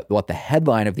 But what the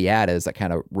headline of the ad is that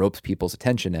kind of ropes people's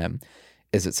attention in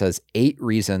is it says 8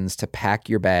 reasons to pack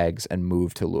your bags and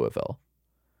move to Louisville.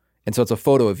 And so it's a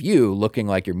photo of you looking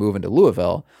like you're moving to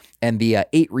Louisville. And the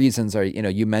 8 reasons are,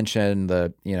 you mentioned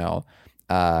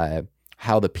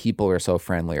how the people are so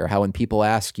friendly, or how when people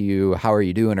ask you, how are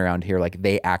you doing around here? Like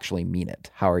they actually mean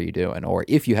it. How are you doing? Or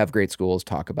if you have great schools,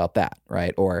 talk about that,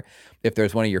 right? Or if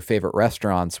there's one of your favorite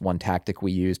restaurants, one tactic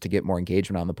we use to get more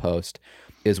engagement on the post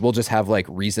is we'll just have like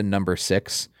reason number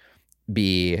 6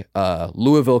 be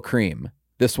Louisville cream.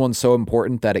 This one's so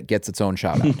important that it gets its own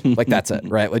shout out. Like that's it,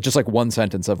 right? Like just like one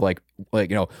sentence of like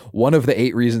one of the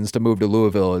 8 reasons to move to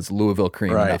Louisville is Louisville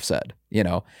cream. Right. Enough said,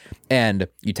 and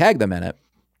you tag them in it.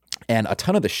 And a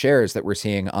ton of the shares that we're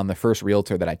seeing on the first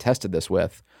realtor that I tested this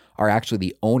with are actually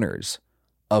the owners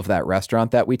of that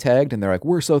restaurant that we tagged. And they're like,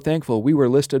 we're so thankful. We were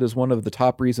listed as one of the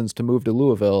top reasons to move to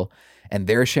Louisville. And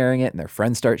they're sharing it, and their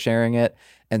friends start sharing it.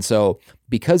 And so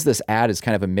because this ad is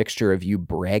kind of a mixture of you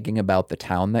bragging about the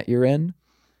town that you're in,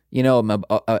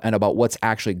 and about what's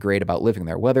actually great about living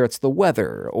there, whether it's the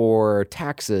weather or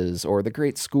taxes or the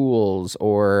great schools,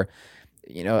 or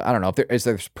I don't know if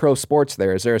there's pro sports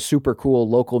there. Is there a super cool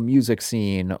local music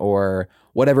scene, or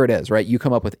whatever it is, right? You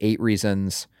come up with 8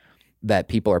 reasons that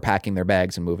people are packing their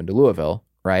bags and moving to Louisville,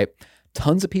 right?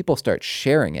 Tons of people start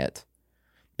sharing it,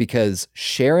 because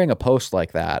sharing a post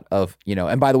like that of,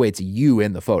 and by the way, it's you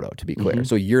in the photo, to be clear. Mm-hmm.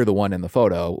 So you're the one in the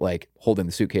photo, like holding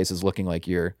the suitcases, looking like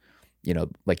you're,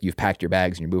 like you've packed your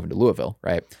bags and you're moving to Louisville,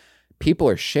 right? People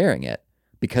are sharing it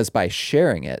because by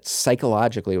sharing it,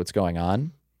 psychologically what's going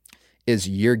on is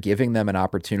you're giving them an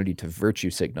opportunity to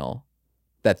virtue signal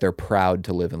that they're proud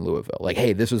to live in Louisville. Like,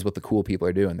 hey, this is what the cool people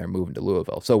are doing. They're moving to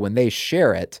Louisville. So when they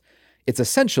share it, it's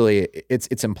essentially,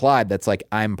 it's implied that's like,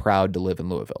 I'm proud to live in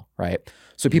Louisville, right?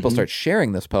 So people start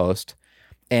sharing this post.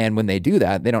 And when they do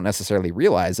that, they don't necessarily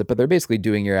realize it, but they're basically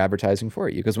doing your advertising for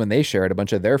you. Because when they share it, a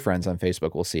bunch of their friends on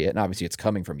Facebook will see it. And obviously it's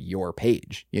coming from your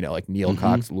page, like Neil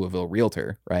Cox, Louisville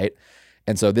Realtor, right?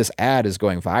 And so this ad is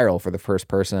going viral for the first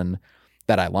person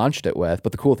that I launched it with.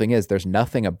 But the cool thing is there's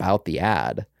nothing about the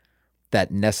ad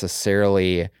that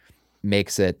necessarily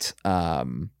makes it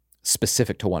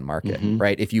specific to one market,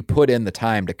 right? If you put in the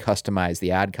time to customize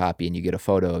the ad copy and you get a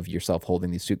photo of yourself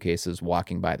holding these suitcases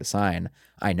walking by the sign,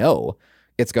 I know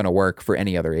it's going to work for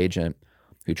any other agent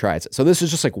who tries it. So this is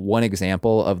just like one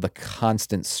example of the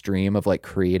constant stream of like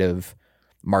creative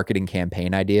marketing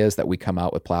campaign ideas that we come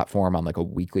out with platform on like a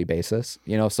weekly basis.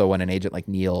 So when an agent like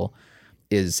Neil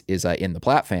is in the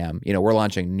platform, we're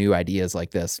launching new ideas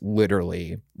like this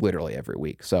literally every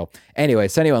week. So anyway,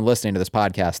 to anyone listening to this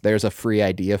podcast, there's a free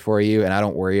idea for you. And I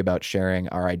don't worry about sharing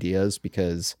our ideas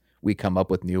because we come up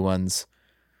with new ones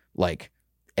like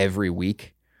every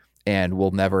week. And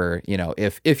we'll never,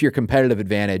 if your competitive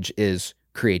advantage is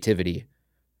creativity,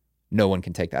 no one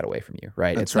can take that away from you,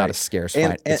 right? It's not a scarce,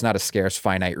 it's not a scarce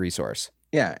finite resource.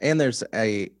 Yeah. And there's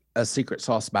a secret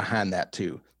sauce behind that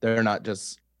too. They're not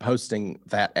just posting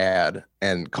that ad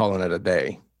and calling it a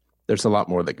day. There's a lot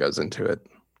more that goes into it.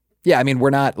 Yeah. I mean, we're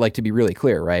not, like, to be really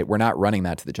clear, right? We're not running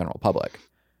that to the general public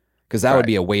because that would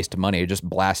be a waste of money, just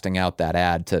blasting out that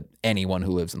ad to anyone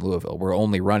who lives in Louisville. We're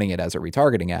only running it as a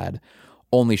retargeting ad,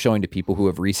 only showing to people who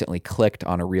have recently clicked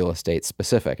on a real estate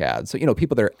specific ad. So,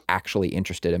 people that are actually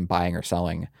interested in buying or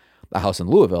selling a house in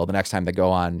Louisville, the next time they go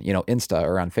on, Insta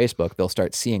or on Facebook, they'll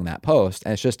start seeing that post.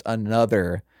 And it's just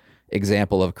another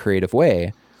example of a creative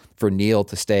way for Neil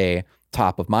to stay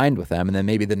top of mind with them. And then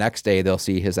maybe the next day they'll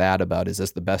see his ad about, is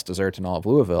this the best dessert in all of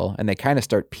Louisville? And they kind of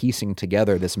start piecing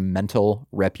together this mental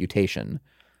reputation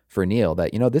for Neil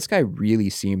that, this guy really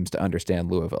seems to understand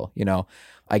Louisville.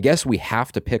 I guess we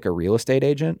have to pick a real estate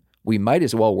agent. We might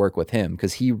as well work with him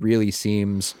because he really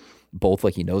seems both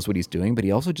like he knows what he's doing, but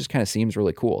he also just kind of seems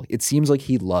really cool. It seems like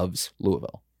he loves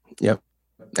Louisville. Yep.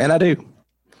 And I do.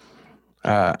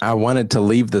 I wanted to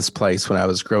leave this place when I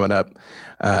was growing up,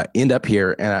 end up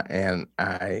here, and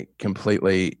I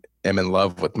completely am in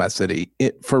love with my city.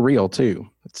 For real too.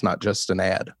 It's not just an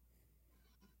ad.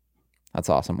 That's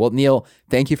awesome. Well, Neil,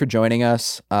 thank you for joining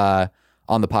us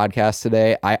on the podcast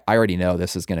today. I already know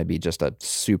this is going to be just a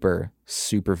super,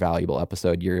 super valuable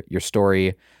episode. Your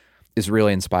story is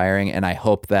really inspiring, and I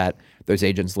hope that those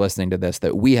agents listening to this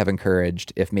that we have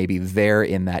encouraged, if maybe they're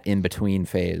in that in-between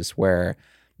phase where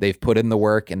they've put in the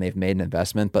work and they've made an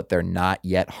investment, but they're not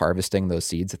yet harvesting those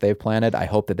seeds that they've planted. I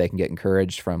hope that they can get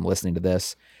encouraged from listening to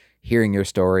this, hearing your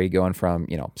story, going from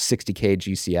 60K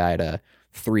GCI to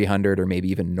 300 or maybe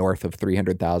even north of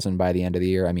 300,000 by the end of the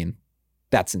year. I mean,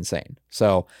 that's insane.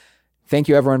 So thank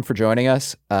you everyone for joining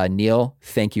us. Neil,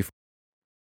 thank you.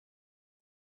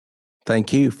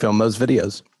 Thank you. Film those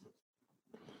videos.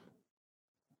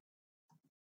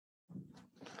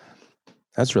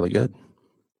 That's really good.